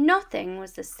 Nothing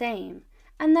was the same,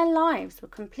 and their lives were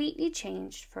completely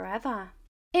changed forever.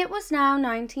 It was now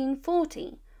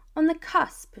 1940, on the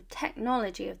cusp of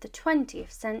technology of the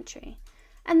 20th century,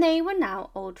 and they were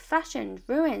now old-fashioned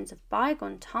ruins of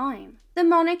bygone time. The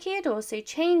monarchy had also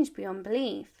changed beyond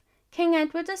belief. King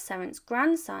Edward VII's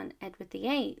grandson, Edward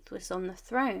VIII, was on the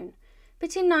throne,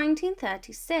 but in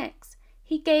 1936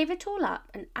 he gave it all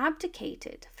up and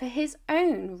abdicated for his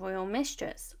own royal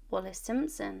mistress, Wallis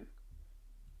Simpson.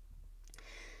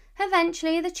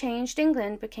 Eventually, the changed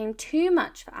England became too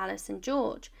much for Alice and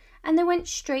George, and they went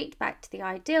straight back to the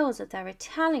ideals of their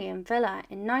Italian villa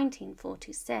in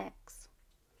 1946.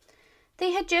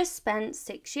 They had just spent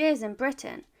 6 years in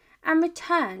Britain and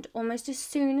returned almost as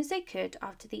soon as they could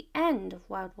after the end of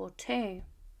World War II.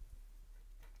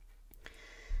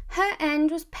 Her end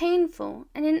was painful,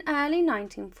 and in early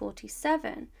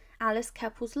 1947, Alice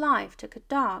Keppel's life took a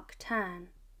dark turn.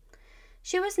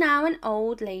 She was now an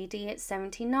old lady at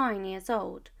 79 years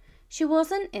old. She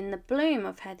wasn't in the bloom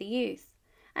of her youth,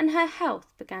 and her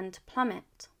health began to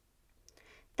plummet.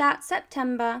 That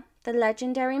September, the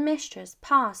legendary mistress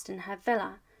passed in her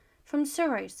villa from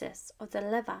cirrhosis of the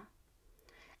liver.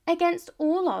 Against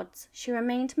all odds, she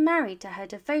remained married to her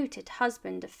devoted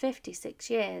husband of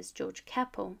 56 years, George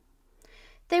Keppel.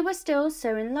 They were still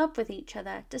so in love with each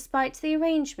other despite the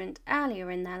arrangement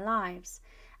earlier in their lives,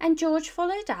 and George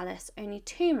followed Alice only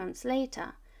 2 months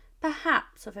later,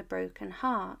 perhaps with a broken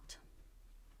heart.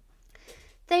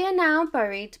 They are now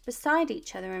buried beside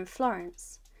each other in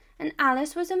Florence, and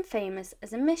Alice was infamous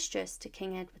as a mistress to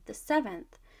King Edward VII,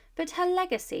 but her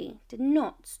legacy did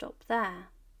not stop there.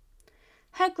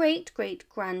 Her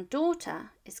great-great-granddaughter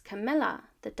is Camilla,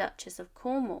 the Duchess of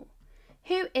Cornwall,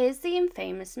 who is the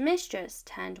infamous mistress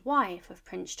turned wife of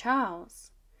Prince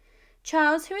Charles.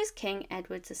 Charles, who is King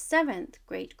Edward VII's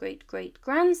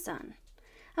great-great-great-grandson.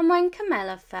 And when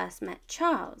Camilla first met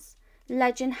Charles,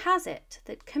 legend has it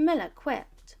that Camilla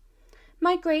quipped,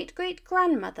 "My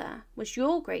great-great-grandmother was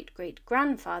your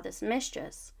great-great-grandfather's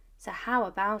mistress, so how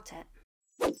about it?"